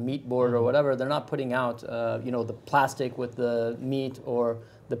or a meat board or whatever. They're not putting out, you know, the plastic with the meat or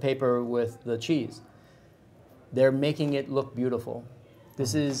the paper with the cheese. They're making it look beautiful.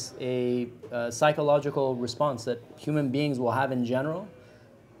 This is a psychological response that human beings will have in general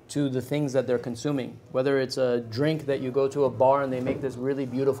to the things that they're consuming. Whether it's a drink that you go to a bar and they make this really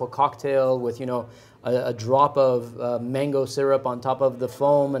beautiful cocktail with, you know, a drop of mango syrup on top of the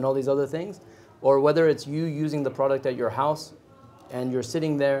foam and all these other things, or whether it's you using the product at your house and you're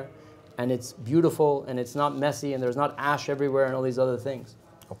sitting there and it's beautiful and it's not messy and there's not ash everywhere and all these other things.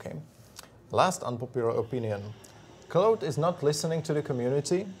 Okay. Last unpopular opinion. Kaloud is not listening to the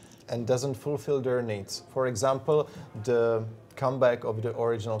community and doesn't fulfill their needs. For example, the comeback of the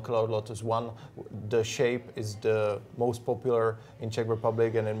original Kaloud Lotus 1, the shape is the most popular in Czech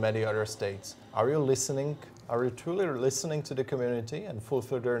Republic and in many other states. Are you listening? Are you truly listening to the community and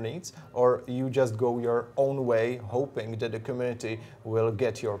fulfill their needs? Or you just go your own way, hoping that the community will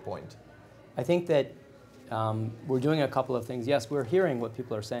get your point? I think that we're doing a couple of things. Yes, we're hearing what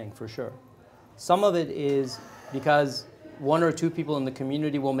people are saying, for sure. Some of it is because one or two people in the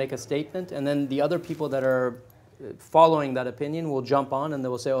community will make a statement, and then the other people that are following that opinion will jump on and they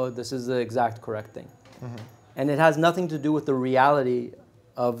will say, oh, this is the exact correct thing. Mm-hmm. And it has nothing to do with the reality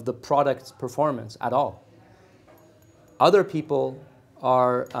of the product's performance at all. Other people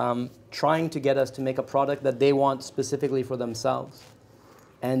are trying to get us to make a product that they want specifically for themselves.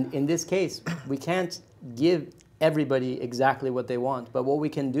 And in this case, we can't give everybody exactly what they want, but what we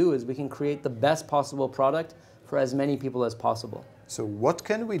can do is we can create the best possible product for as many people as possible. So what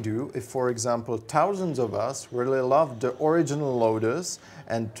can we do if, for example, thousands of us really love the original Lotus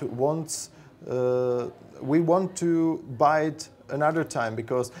and we want to buy it another time,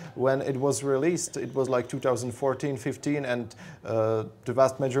 because when it was released, it was like 2014, 15, and the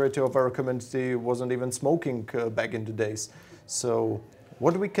vast majority of our community wasn't even smoking back in the days. So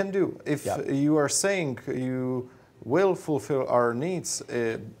what we can do if you are saying you will fulfill our needs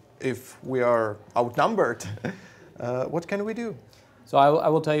if we are outnumbered, what can we do? So I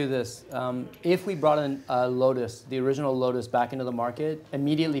will tell you this. If we brought in a Lotus, the original Lotus, back into the market,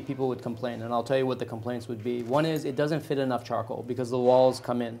 immediately people would complain. And I'll tell you what the complaints would be. One is it doesn't fit enough charcoal because the walls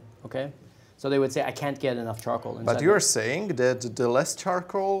come in, okay? So they would say, I can't get enough charcoal. But you're saying that the less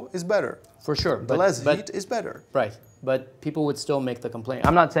charcoal is better. For sure. The less heat is better. Right. But people would still make the complaint.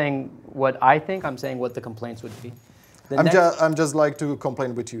 I'm not saying what I think. I'm saying what the complaints would be. I'm just like to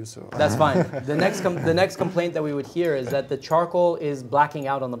complain with you, so. That's fine. The next complaint that we would hear is that the charcoal is blacking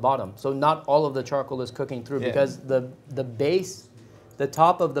out on the bottom. So not all of the charcoal is cooking through because the base, the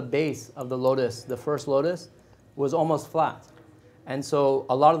top of the base of the Lotus, the first Lotus, was almost flat. And so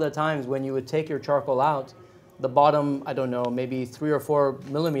a lot of the times when you would take your charcoal out, the bottom, I don't know, maybe 3 or 4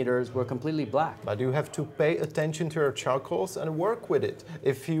 millimeters were completely black. But you have to pay attention to your charcoals and work with it.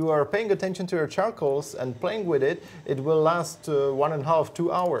 If you are paying attention to your charcoals and playing with it, it will last 1.5,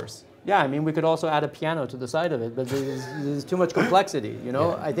 2 hours. Yeah, I mean, we could also add a piano to the side of it, but there's too much complexity, you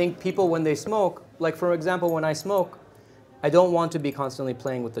know? Yeah. I think people, when they smoke, like for example, when I smoke, I don't want to be constantly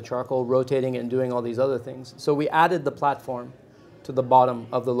playing with the charcoal, rotating it and doing all these other things. So we added the platform to the bottom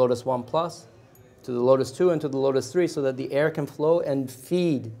of the Lotus 1 Plus, to the Lotus 2 and to the Lotus 3 so that the air can flow and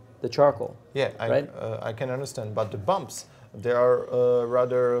feed the charcoal. Yeah, right? I can understand, but the bumps, they are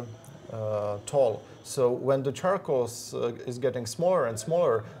rather tall. So when the charcoal is getting smaller and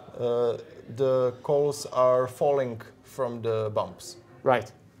smaller, the coals are falling from the bumps.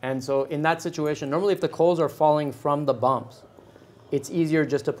 Right, and so in that situation, normally if the coals are falling from the bumps, it's easier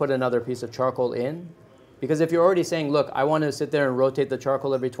just to put another piece of charcoal in. Because if you're already saying, look, I want to sit there and rotate the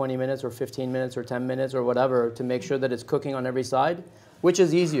charcoal every 20 minutes or 15 minutes or 10 minutes or whatever to make sure that it's cooking on every side, which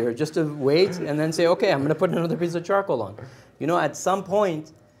is easier, just to wait and then say, okay, I'm going to put another piece of charcoal on. You know, at some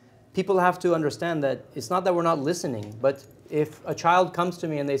point, people have to understand that it's not that we're not listening, but if a child comes to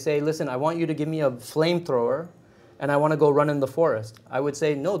me and they say, listen, I want you to give me a flamethrower and I want to go run in the forest, I would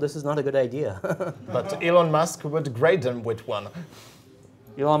say, no, this is not a good idea. But Elon Musk would grade them with one.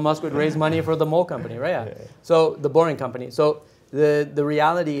 Elon Musk would raise money for the mole company, right? Yeah. So the boring company. So the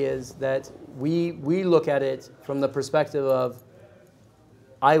reality is that we look at it from the perspective of,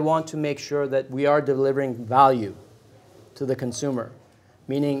 I want to make sure that we are delivering value to the consumer,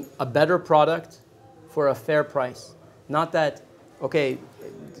 meaning a better product for a fair price. Not that, okay,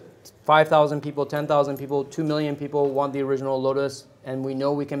 5,000 people, 10,000 people, 2 million people want the original Lotus and we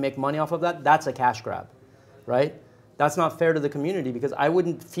know we can make money off of that. That's a cash grab, right? That's not fair to the community because I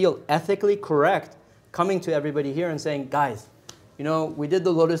wouldn't feel ethically correct coming to everybody here and saying, guys, you know, we did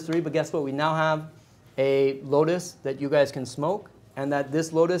the Lotus 3, but guess what? We now have a Lotus that you guys can smoke, and that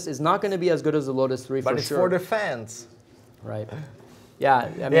this Lotus is not going to be as good as the Lotus 3 for sure. But it's for the fans. Right. Yeah. I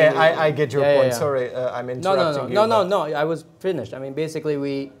mean, yeah, I get your point. Yeah. Sorry, I'm interrupting you. No, I was finished. I mean, basically,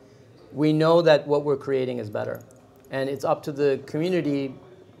 we know that what we're creating is better. And it's up to the community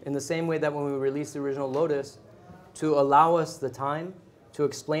in the same way that when we released the original Lotus, to allow us the time to to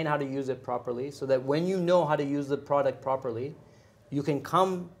explain how to use it properly, so that when you know how to use the product properly, you can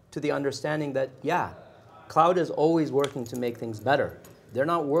come to the understanding that, yeah, Cloud is always working to make things better.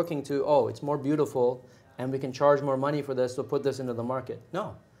 They're not working to, oh, it's more beautiful and we can charge more money for this, so put this into the market.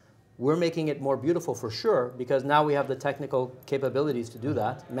 No, we're making it more beautiful for sure, because now we have the technical capabilities to do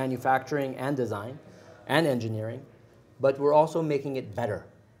that, manufacturing and design and engineering, but we're also making it better.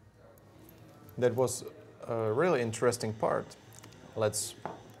 That was a really interesting part. Let's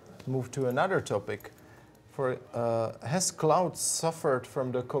move to another topic. Has Cloud suffered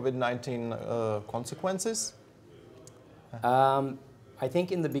from the COVID-19 consequences? I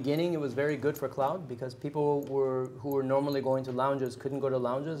think in the beginning it was very good for Cloud, because people who were normally going to lounges couldn't go to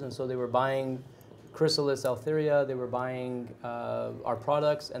lounges, and so they were buying Chrysalis Altheria, they were buying our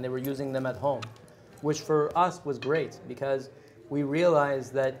products, and they were using them at home, which for us was great, because we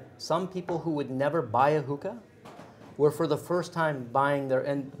realized that some people who would never buy a hookah were for the first time buying their,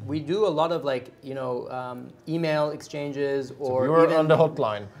 and we do a lot of like, you know, email exchanges, or so you were even on the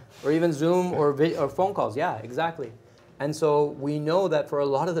hotline, or even Zoom or phone calls. Yeah, exactly. And so we know that for a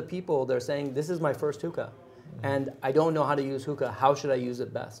lot of the people, they're saying, this is my first hookah, and I don't know how to use hookah. How should I use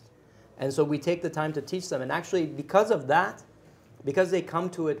it best? And so we take the time to teach them. And actually, because of that, because they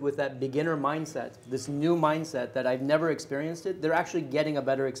come to it with that beginner mindset, this new mindset that I've never experienced it, they're actually getting a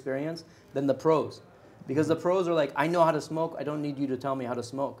better experience than the pros. Because the pros are like, I know how to smoke, I don't need you to tell me how to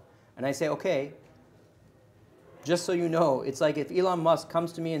smoke. And I say, okay, just so you know, it's like if Elon Musk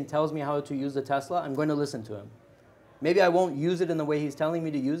comes to me and tells me how to use the Tesla, I'm going to listen to him. Maybe I won't use it in the way he's telling me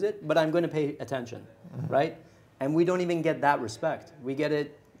to use it, but I'm going to pay attention, right? And we don't even get that respect. We get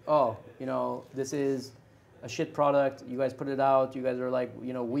it, oh, you know, this is a shit product, you guys put it out, you guys are like,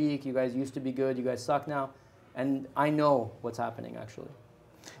 you know, weak, you guys used to be good, you guys suck now. And I know what's happening, actually.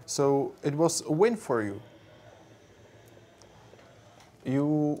 So it was a win for you.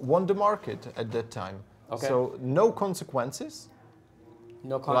 You won the market at that time. Okay. So no consequences?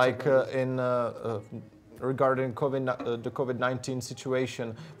 No consequences. Like regarding the COVID-19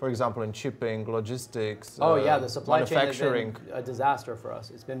 situation, for example, in shipping, logistics, oh yeah, the supply chain has manufacturing. been a disaster for us.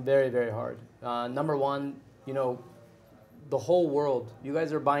 It's been very, very hard. Number one, you know, the whole world, you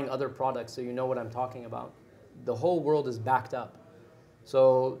guys are buying other products, so you know what I'm talking about. The whole world is backed up.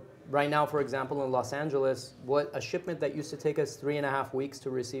 So right now, for example, in Los Angeles, what a shipment that used to take us 3.5 weeks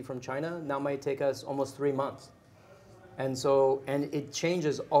to receive from China now might take us almost 3 months. And so, and it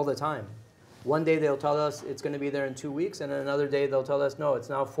changes all the time. One day they'll tell us it's going to be there in 2 weeks, and another day they'll tell us, no, it's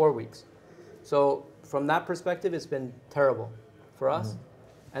now 4 weeks. So from that perspective, it's been terrible for us,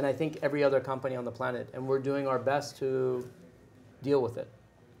 and I think every other company on the planet, and we're doing our best to deal with it.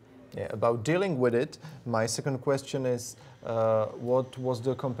 Yeah, about dealing with it, my second question is, what was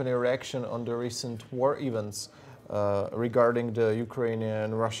the company reaction on the recent war events regarding the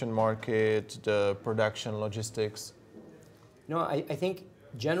Ukrainian-Russian market, the production, logistics? No, I think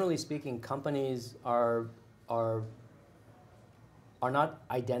generally speaking, companies are not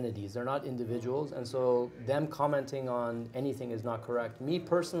identities, they're not individuals, and so them commenting on anything is not correct. Me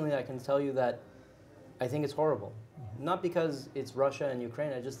personally, I can tell you that I think it's horrible. Not because it's Russia and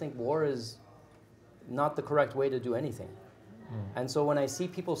Ukraine, I just think war is not the correct way to do anything. And so when I see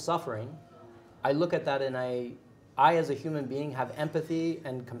people suffering, I look at that and I as a human being have empathy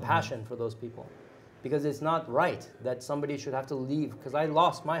and compassion for those people. Because it's not right that somebody should have to leave, because I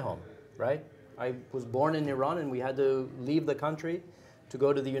lost my home, right? I was born in Iran and we had to leave the country to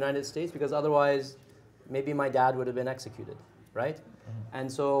go to the United States, because otherwise maybe my dad would have been executed, right? And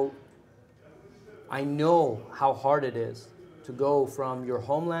so I know how hard it is to go from your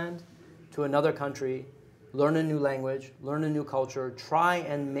homeland to another country, learn a new language, learn a new culture, try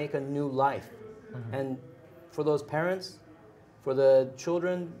and make a new life. And for those parents, for the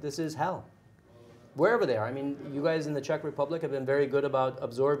children, this is hell. Wherever they are. I mean, you guys in the Czech Republic have been very good about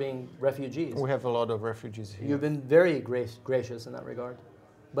absorbing refugees. We have a lot of refugees here. You've been very gracious in that regard.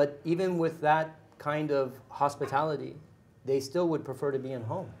 But even with that kind of hospitality, they still would prefer to be in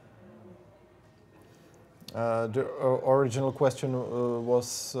home. The original question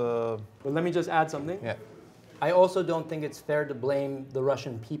was... But let me just add something. Yeah. I also don't think it's fair to blame the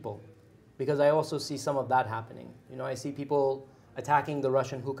Russian people, because I also see some of that happening. You know, I see people attacking the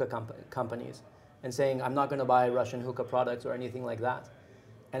Russian hookah companies and saying, I'm not going to buy Russian hookah products or anything like that.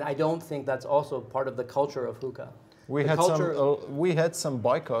 And I don't think that's also part of the culture of hookah. We had some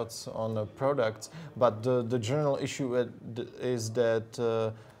boycotts on products, but the general issue is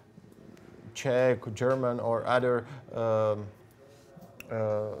that Czech, German, or other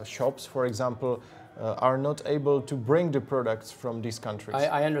shops, for example, are not able to bring the products from these countries.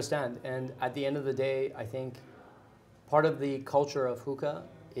 I understand, and at the end of the day, I think part of the culture of hookah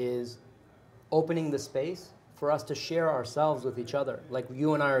is opening the space for us to share ourselves with each other, like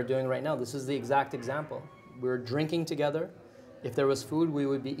you and I are doing right now. This is the exact example. We're drinking together. If there was food, we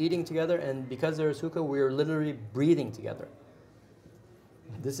would be eating together, and because there's hookah, we are literally breathing together.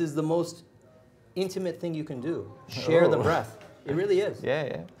 This is the most intimate thing you can do. Share the breath. It really is. Yeah,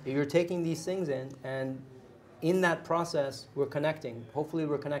 yeah. You're taking these things in, and in that process, we're connecting. Hopefully,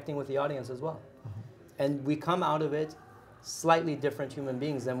 we're connecting with the audience as well. And we come out of it slightly different human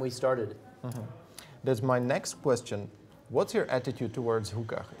beings than we started it. That's my next question. What's your attitude towards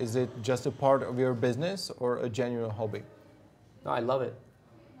hookah? Is it just a part of your business or a genuine hobby? No, I love it.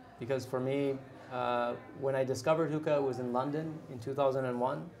 Because for me, when I discovered hookah, it was in London in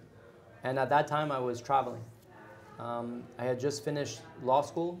 2001. And at that time, I was traveling. I had just finished law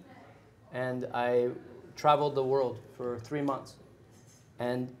school, and I traveled the world for 3 months.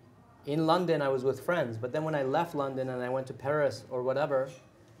 And in London, I was with friends. But then when I left London and I went to Paris or whatever,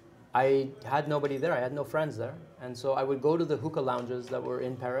 I had nobody there. I had no friends there. And so I would go to the hookah lounges that were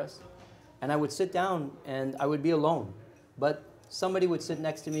in Paris, and I would sit down and I would be alone. But somebody would sit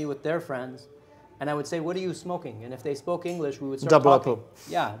next to me with their friends, and I would say, "What are you smoking?" And if they spoke English, we would start Double talking. apple.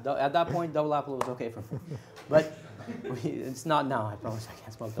 Yeah, at that point, double apple was okay for me. But it's not now, I promise I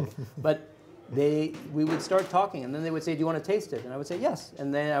can't smoke double. But we would start talking, and then they would say, "Do you want to taste it?" And I would say, "Yes."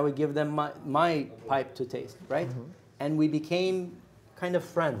 And then I would give them my pipe to taste, right? And we became kind of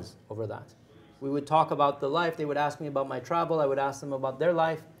friends over that. We would talk about the life. They would ask me about my travel. I would ask them about their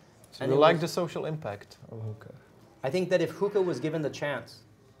life. So you like the social impact of hookah? I think that if hookah was given the chance,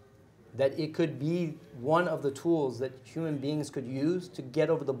 that it could be one of the tools that human beings could use to get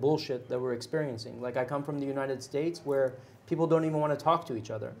over the bullshit that we're experiencing. Like, I come from the United States where people don't even want to talk to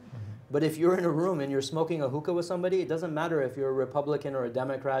each other. But if you're in a room and you're smoking a hookah with somebody, it doesn't matter if you're a Republican or a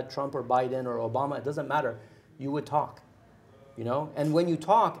Democrat, Trump or Biden or Obama, it doesn't matter. You would talk. You know? And when you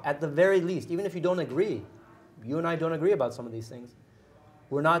talk, at the very least, even if you don't agree, you and I don't agree about some of these things,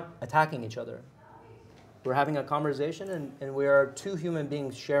 we're not attacking each other. We're having a conversation, and we are two human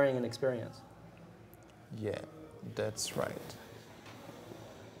beings sharing an experience. Yeah, that's right.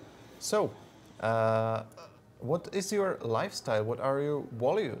 So, what is your lifestyle? What are your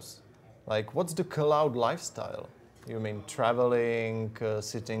values? Like, what's the Kaloud lifestyle? You mean traveling,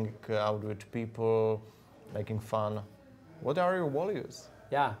 sitting out with people, making fun? What are your values?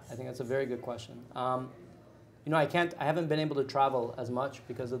 Yeah, I think that's a very good question. You know, I haven't been able to travel as much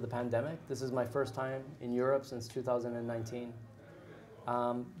because of the pandemic. This is my first time in Europe since 2019.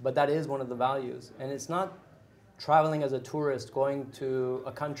 But that is one of the values. And it's not traveling as a tourist, going to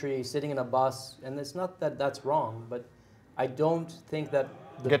a country, sitting in a bus, and it's not that that's wrong, but I don't think that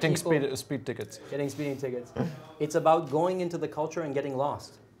the Getting people, speed tickets. Getting speeding tickets. It's about going into the culture and getting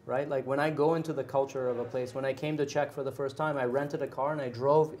lost, right? Like, when I go into the culture of a place, when I came to Czech for the first time, I rented a car and I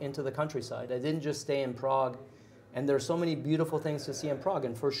drove into the countryside. I didn't just stay in Prague. And there's so many beautiful things to see in Prague.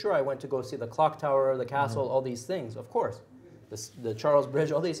 And for sure, I went to go see the clock tower, the castle, all these things, of course. The Charles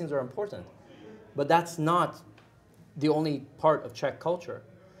Bridge, all these things are important. But that's not the only part of Czech culture.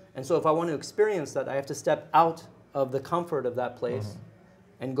 And so if I want to experience that, I have to step out of the comfort of that place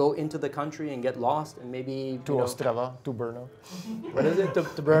and go into the country and get lost and maybe... To Ostrava, to Brno. What is it? To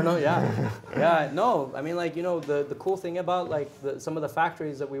Brno, yeah. Yeah, no, I mean, like, you know, the cool thing about, like, some of the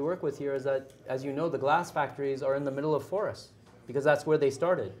factories that we work with here is that, as you know, the glass factories are in the middle of forests because that's where they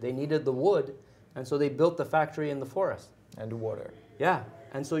started. They needed the wood, and so they built the factory in the forest. And the water. Yeah,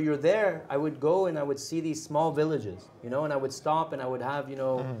 and so you're there, I would go and I would see these small villages, you know, and I would stop and I would have, you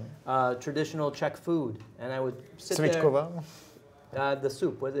know, traditional Czech food, and I would sit Svíčková. The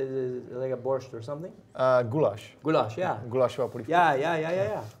soup, what is it, like a borscht or something? Goulash. Goulash, yeah. Goulashová polívka.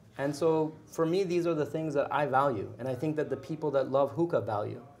 Yeah. And so for me, these are the things that I value. And I think that the people that love hookah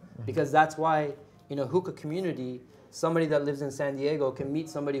value. Because that's why in a hookah community, somebody that lives in San Diego can meet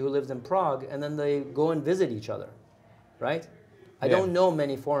somebody who lives in Prague, and then they go and visit each other, right? I don't know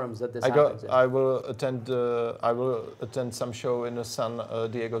many forums that this happens in. I will attend some show in the San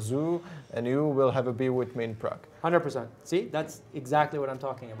Diego Zoo, and you will have a beer with me in Prague. 100%. See, that's exactly what I'm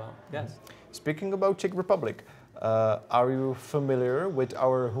talking about. Yes. Speaking about Czech Republic, are you familiar with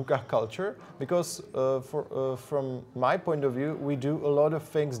our hookah culture? Because from my point of view, we do a lot of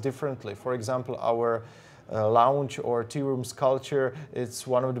things differently. For example, our lounge or tea rooms culture, it's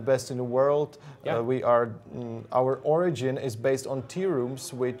one of the best in the world. Yeah. Our origin is based on tea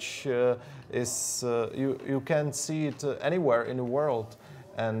rooms, which you can see it anywhere in the world.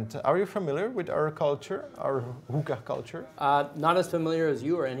 And are you familiar with our culture, our hookah culture? Not as familiar as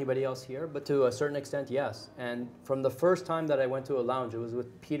you or anybody else here, but to a certain extent, yes. And from the first time that I went to a lounge, it was with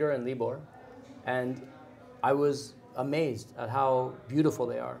Peter and Libor, and I was amazed at how beautiful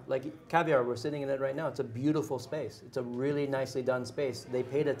they are. Like Kaviar, we're sitting in it right now. It's a beautiful space. It's a really nicely done space. They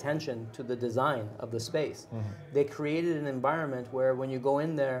paid attention to the design of the space. They created an environment where when you go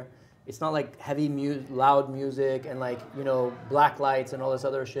in there, it's not like heavy, loud music and like, you know, black lights and all this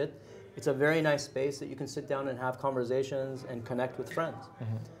other shit. It's a very nice space that you can sit down and have conversations and connect with friends.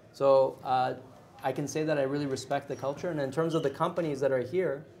 So I can say that I really respect the culture. And in terms of the companies that are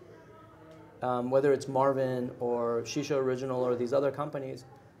here, whether it's Marvin or Shisha Original or these other companies,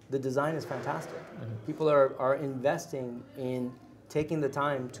 the design is fantastic. People are investing in taking the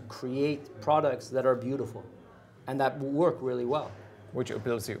time to create products that are beautiful and that work really well. Which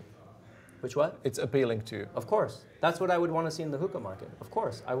appeals to you? Which what? It's appealing to you. Of course. That's what I would want to see in the hookah market. Of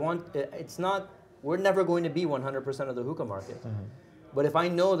course. It's not, we're never going to be 100% of the hookah market. But if I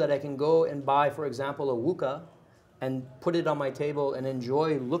know that I can go and buy, for example, a hookah and put it on my table and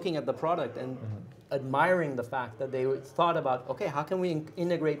enjoy looking at the product and admiring the fact that they thought about, okay, how can we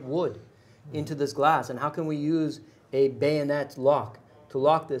integrate wood into this glass and how can we use a bayonet lock to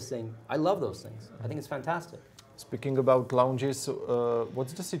lock this thing? I love those things. I think it's fantastic. Speaking about lounges,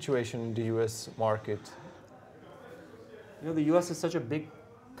 what's the situation in the US market? You know, the US is such a big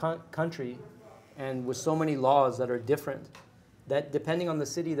country and with so many laws that are different that depending on the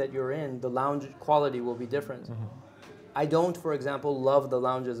city that you're in, the lounge quality will be different. I don't, for example, love the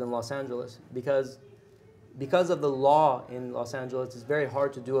lounges in Los Angeles because of the law in Los Angeles, it's very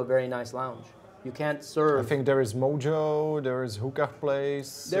hard to do a very nice lounge. You can't serve. I think there is Mojo, there is Hookah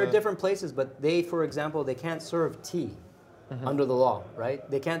Place. There are different places, but they, for example, they can't serve tea under the law, right?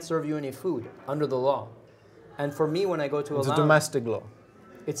 They can't serve you any food under the law. And for me, when I go to a lounge, it's a domestic law.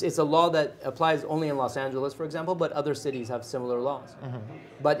 It's a law that applies only in Los Angeles, for example, but other cities have similar laws.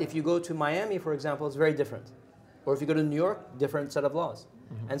 But if you go to Miami, for example, it's very different. Or if you go to New York, different set of laws.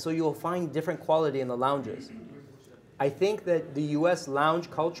 And so you'll find different quality in the lounges. I think that the US lounge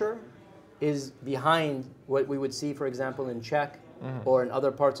culture is behind what we would see, for example, in Czech or in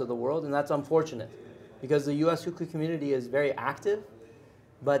other parts of the world, and that's unfortunate because the US hookah community is very active,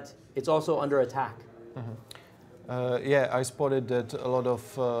 but it's also under attack. Yeah, I spotted that a lot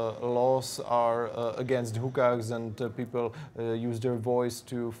of laws are against hookahs and people use their voice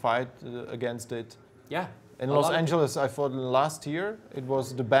to fight against it. Yeah. In Los Angeles, I thought last year it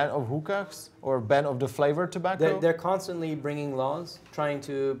was the ban of hookahs or ban of the flavored tobacco. They're constantly bringing laws trying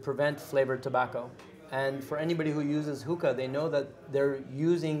to prevent flavored tobacco. And for anybody who uses hookah, they know that they're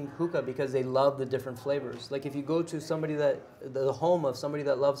using hookah because they love the different flavors. Like if you go to somebody the home of somebody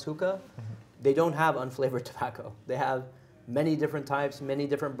that loves hookah, they don't have unflavored tobacco. They have many different types, many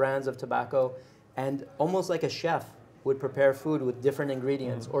different brands of tobacco, and almost like a chef would prepare food with different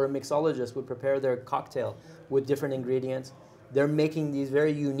ingredients, or a mixologist would prepare their cocktail with different ingredients. They're making these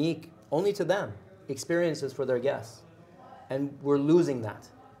very unique, only to them, experiences for their guests. And we're losing that.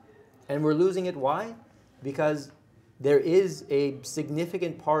 And we're losing it, why? Because there is a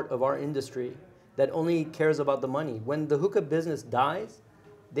significant part of our industry that only cares about the money. When the hookah business dies,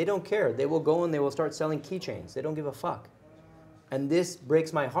 they don't care. They will go and they will start selling keychains. They don't give a fuck. And this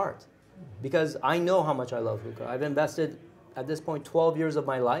breaks my heart because I know how much I love hookah. I've invested, at this point, 12 years of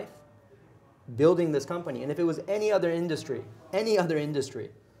my life building this company. And if it was any other industry, the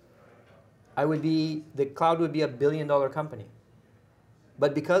Kaloud would be $1 billion company.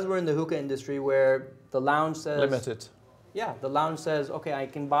 But because we're in the hookah industry where the lounge says... Limited. Yeah, the lounge says, okay, I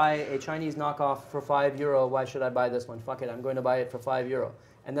can buy a Chinese knockoff for €5. Why should I buy this one? Fuck it, I'm going to buy it for €5.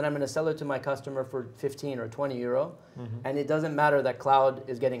 And then I'm going to sell it to my customer for 15 or 20 euro. And it doesn't matter that Kaloud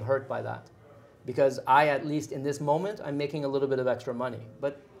is getting hurt by that. Because I, at least in this moment, I'm making a little bit of extra money.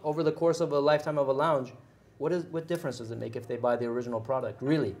 But over the course of a lifetime of a lounge, what difference does it make if they buy the original product?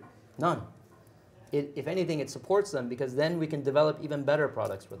 Really? None. If anything, it supports them because then we can develop even better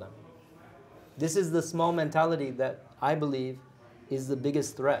products for them. This is the small mentality that I believe is the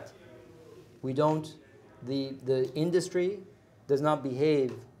biggest threat. We don't, the industry does not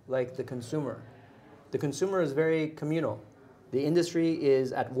behave like the consumer. The consumer is very communal. The industry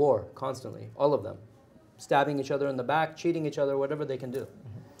is at war constantly, all of them. Stabbing each other in the back, cheating each other, whatever they can do.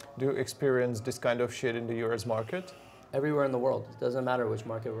 Do you experience this kind of shit in the US market? Everywhere in the world. It doesn't matter which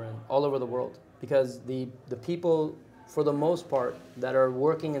market we're in. All over the world. Because the people, for the most part, that are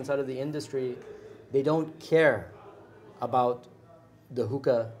working inside of the industry, they don't care about the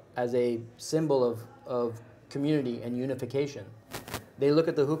hookah as a symbol of community and unification. They look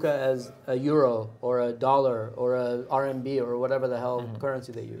at the hookah as a euro or a dollar or a RMB or whatever the hell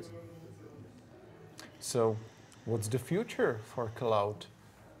currency they use. So, what's the future for Kaloud?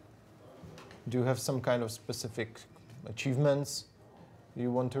 Do you have some kind of specific achievements you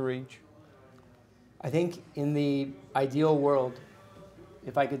want to reach? I think in the ideal world,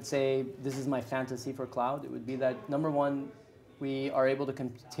 if I could say this is my fantasy for Kaloud, it would be that number one, we are able to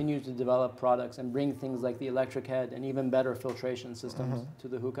continue to develop products and bring things like the electric head and even better filtration systems to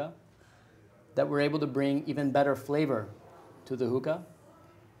the hookah. That we're able to bring even better flavor to the hookah.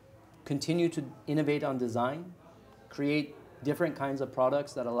 Continue to innovate on design. Create different kinds of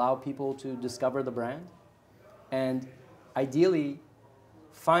products that allow people to discover the brand. And ideally,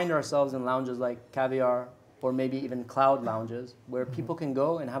 find ourselves in lounges like Kaviar or maybe even Kaloud lounges where people can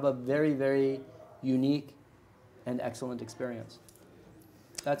go and have a very, very unique and excellent experience.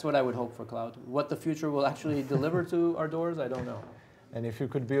 That's what I would hope for Kaloud. What the future will actually deliver to our doors, I don't know. And if you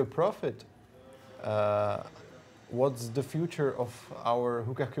could be a prophet, what's the future of our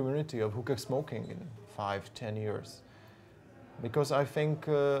hookah community, of hookah smoking in 5-10 years? Because I think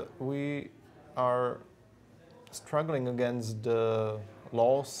we are struggling against the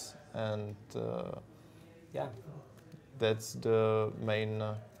laws, and yeah, that's the main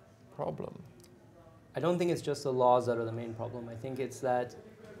problem. I don't think it's just the laws that are the main problem. I think it's that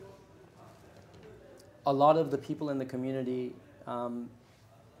a lot of the people in the community,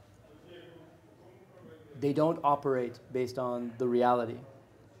 they don't operate based on the reality.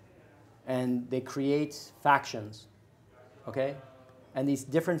 And they create factions, okay? And these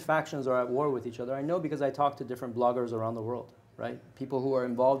different factions are at war with each other. I know because I talk to different bloggers around the world, right? People who are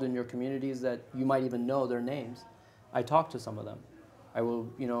involved in your communities that you might even know their names. I talk to some of them. I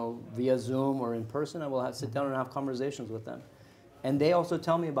will, you know, via Zoom or in person, I will sit down and have conversations with them. And they also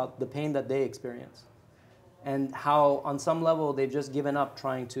tell me about the pain that they experience and how on some level they've just given up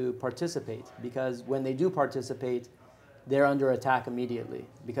trying to participate, because when they do participate, they're under attack immediately.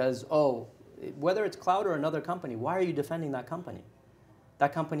 Because, oh, whether it's Kaloud or another company, why are you defending that company?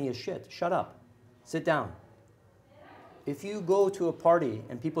 That company is shit. Shut up. Sit down. If you go to a party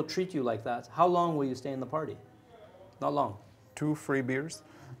and people treat you like that, how long will you stay in the party? Not long. 2-3 beers.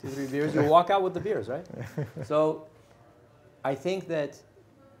 2-3 beers. You'll walk out with the beers, right? So I think that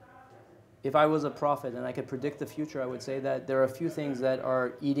if I was a prophet and I could predict the future, I would say that there are a few things that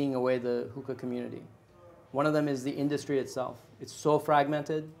are eating away the hookah community. One of them is the industry itself. It's so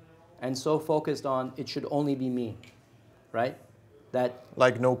fragmented and so focused on it should only be me, right? That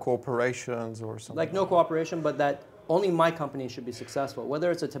like no corporations or something. Like no cooperation, but that only my company should be successful.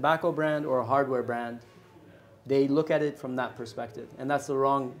 Whether it's a tobacco brand or a hardware brand, they look at it from that perspective. And that's the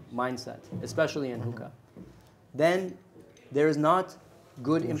wrong mindset, especially in hookah. Then there's not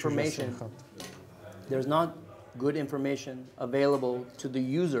good information. There's not good information available to the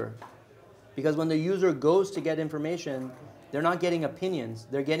user. Because when the user goes to get information, they're not getting opinions.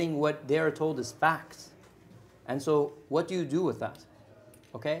 They're getting what they are told is facts. And so what do you do with that?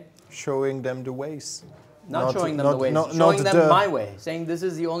 Okay? Showing them the ways. Not showing them the ways. Showing them my way. Saying this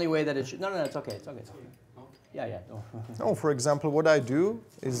is the only way that it should. No, it's okay. It's okay. It's okay. Yeah, yeah. No, for example, what I do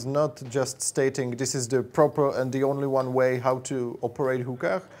is not just stating this is the proper and the only one way how to operate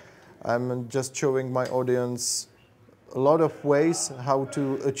hookah. I'm just showing my audience a lot of ways how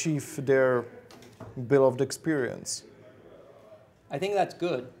to achieve their beloved experience. I think that's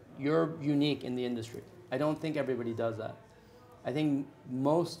good. You're unique in the industry. I don't think everybody does that. I think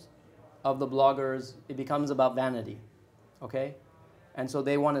most of the bloggers, it becomes about vanity, okay? And so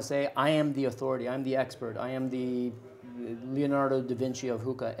they want to say, I am the authority, I'm the expert, I am the Leonardo da Vinci of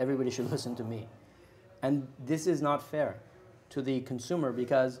hookah, everybody should listen to me. And this is not fair to the consumer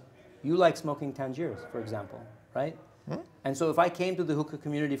because you like smoking Tangiers, for example, right? And so if I came to the hookah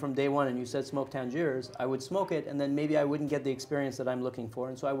community from day one and you said smoke Tangiers, I would smoke it and then maybe I wouldn't get the experience that I'm looking for,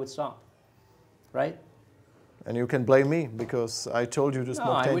 and so I would stop, right? And you can blame me because I told you to smoke 10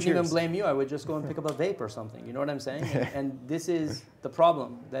 years. No, I wouldn't even blame you. I would just go and pick up a vape or something. You know what I'm saying? And this is the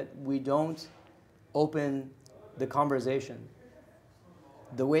problem, that we don't open the conversation.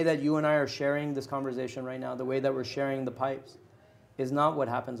 The way that you and I are sharing this conversation right now, the way that we're sharing the pipes, is not what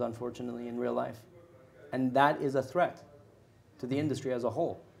happens, unfortunately, in real life. And that is a threat to the industry as a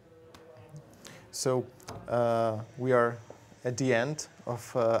whole. So we are at the end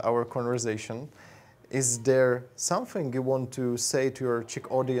of our conversation. Is there something you want to say to your Czech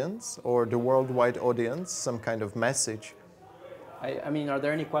audience or the worldwide audience, some kind of message? I mean, are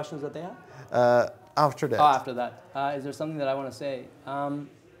there any questions that they have? After that. Oh, after that. Is there something that I want to say?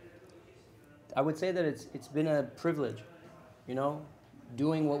 I would say that it's been a privilege, you know,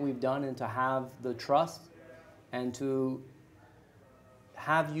 doing what we've done and to have the trust and to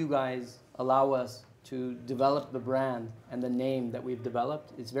have you guys allow us to develop the brand and the name that we've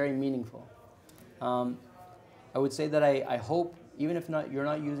developed. It's very meaningful. I would say that I hope, even if you're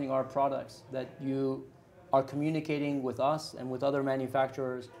not using our products, that you are communicating with us and with other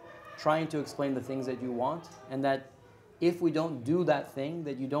manufacturers, trying to explain the things that you want, and that if we don't do that thing,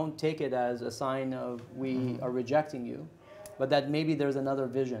 that you don't take it as a sign of we are rejecting you, but that maybe there's another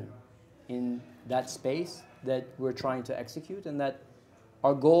vision in that space that we're trying to execute, and that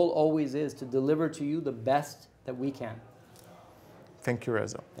our goal always is to deliver to you the best that we can. Thank you,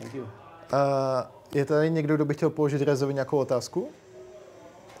 Reza. Thank you. Je tady někdo, kdo by chtěl položit Rezovi nějakou otázku?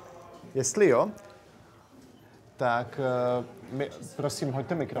 Jestli jo, tak prosím,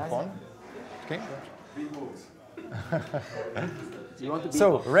 hoďte mikrofon. Okay.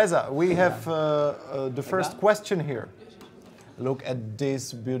 So, Reza, we have the first question here. Look at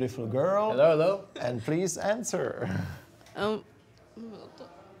this beautiful girl. Hello, hello. And please answer.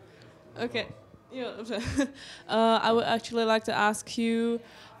 Okay. I would actually like to ask you,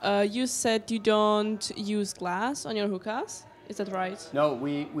 you said you don't use glass on your hookahs. Is that right? No,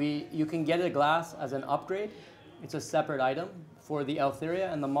 you can get a glass as an upgrade. It's a separate item for the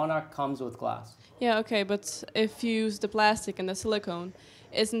Eltheria, and the Monarch comes with glass. Yeah, okay, but if you use the plastic and the silicone,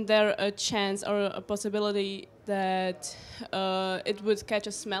 isn't there a chance or a possibility that it would catch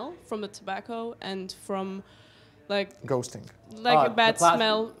a smell from the tobacco and from like ghosting, like a bad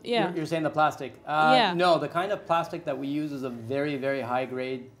smell? Yeah. You're saying the plastic? Yeah. No, the kind of plastic that we use is a very, very high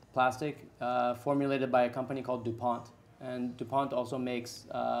grade plastic formulated by a company called DuPont. And DuPont also makes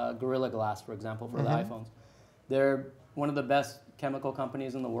Gorilla Glass, for example, for the iPhones. They're one of the best chemical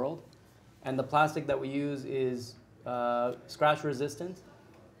companies in the world. And the plastic that we use is scratch resistant.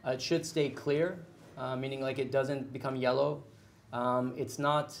 It should stay clear, meaning like it doesn't become yellow. It's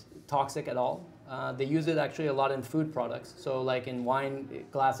not toxic at all. They use it actually a lot in food products. So like in wine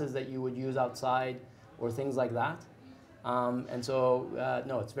glasses that you would use outside or things like that. And so,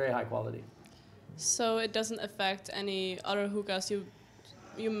 no, it's very high quality. So it doesn't affect any other hookahs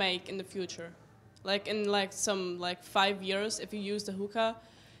you make in the future? Like in like some 5 years, if you use the hookah,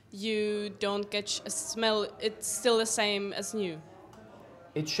 you don't catch a smell, it's still the same as new?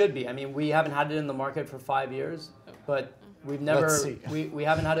 It should be. I mean, we haven't had it in the market for 5 years, but we've never, we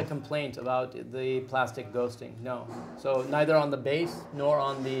haven't had a complaint about the plastic ghosting, no. So neither on the base nor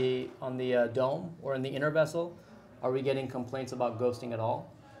on the dome or in the inner vessel are we getting complaints about ghosting at all.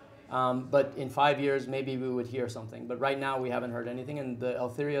 But in 5 years, maybe we would hear something. But right now, we haven't heard anything, and the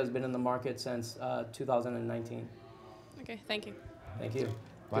Eltheria has been in the market since 2019. Okay, thank you. Thank you.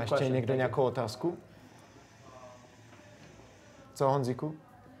 Má ještě někdo nějakou otázku? Co, Honzíku?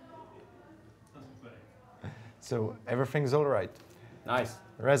 So, everything's all right. Nice.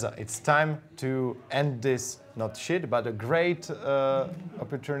 Reza, it's time to end this, not shit, but a great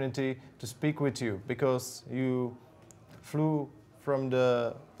opportunity to speak with you, because you flew from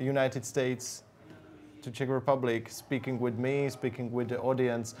the United States to Czech Republic, speaking with me, speaking with the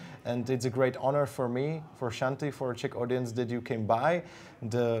audience, and it's a great honor for me, for Shanti, for a Czech audience that you came by,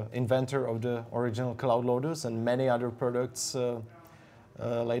 the inventor of the original Kaloud Lotus and many other products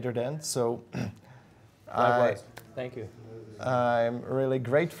later then. So, thank you. I'm really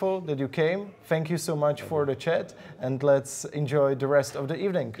grateful that you came. Thank you so much for the chat, and let's enjoy the rest of the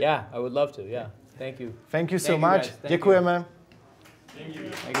evening. Yeah, I would love to. Yeah, thank you. Thank you so much. Děkujeme. Thank you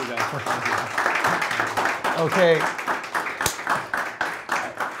guys. Thank you. Okay.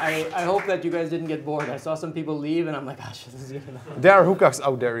 I hope that you guys didn't get bored. I saw some people leave, and I'm like, gosh, this is gonna. There are hookahs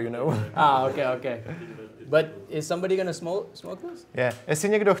out there, you know. Okay. But is somebody gonna smoke this? Yeah. Jestli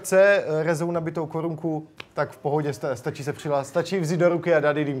někdo chce Rezou nabitou korunku, tak v pohodě stačí se přihlásit. Stačí vzít do ruky a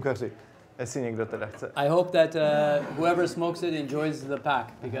dát ji dýmkaři. Jestli někdo teda chce. I hope that whoever smokes it enjoys the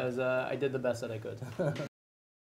pack, because I did the best that I could.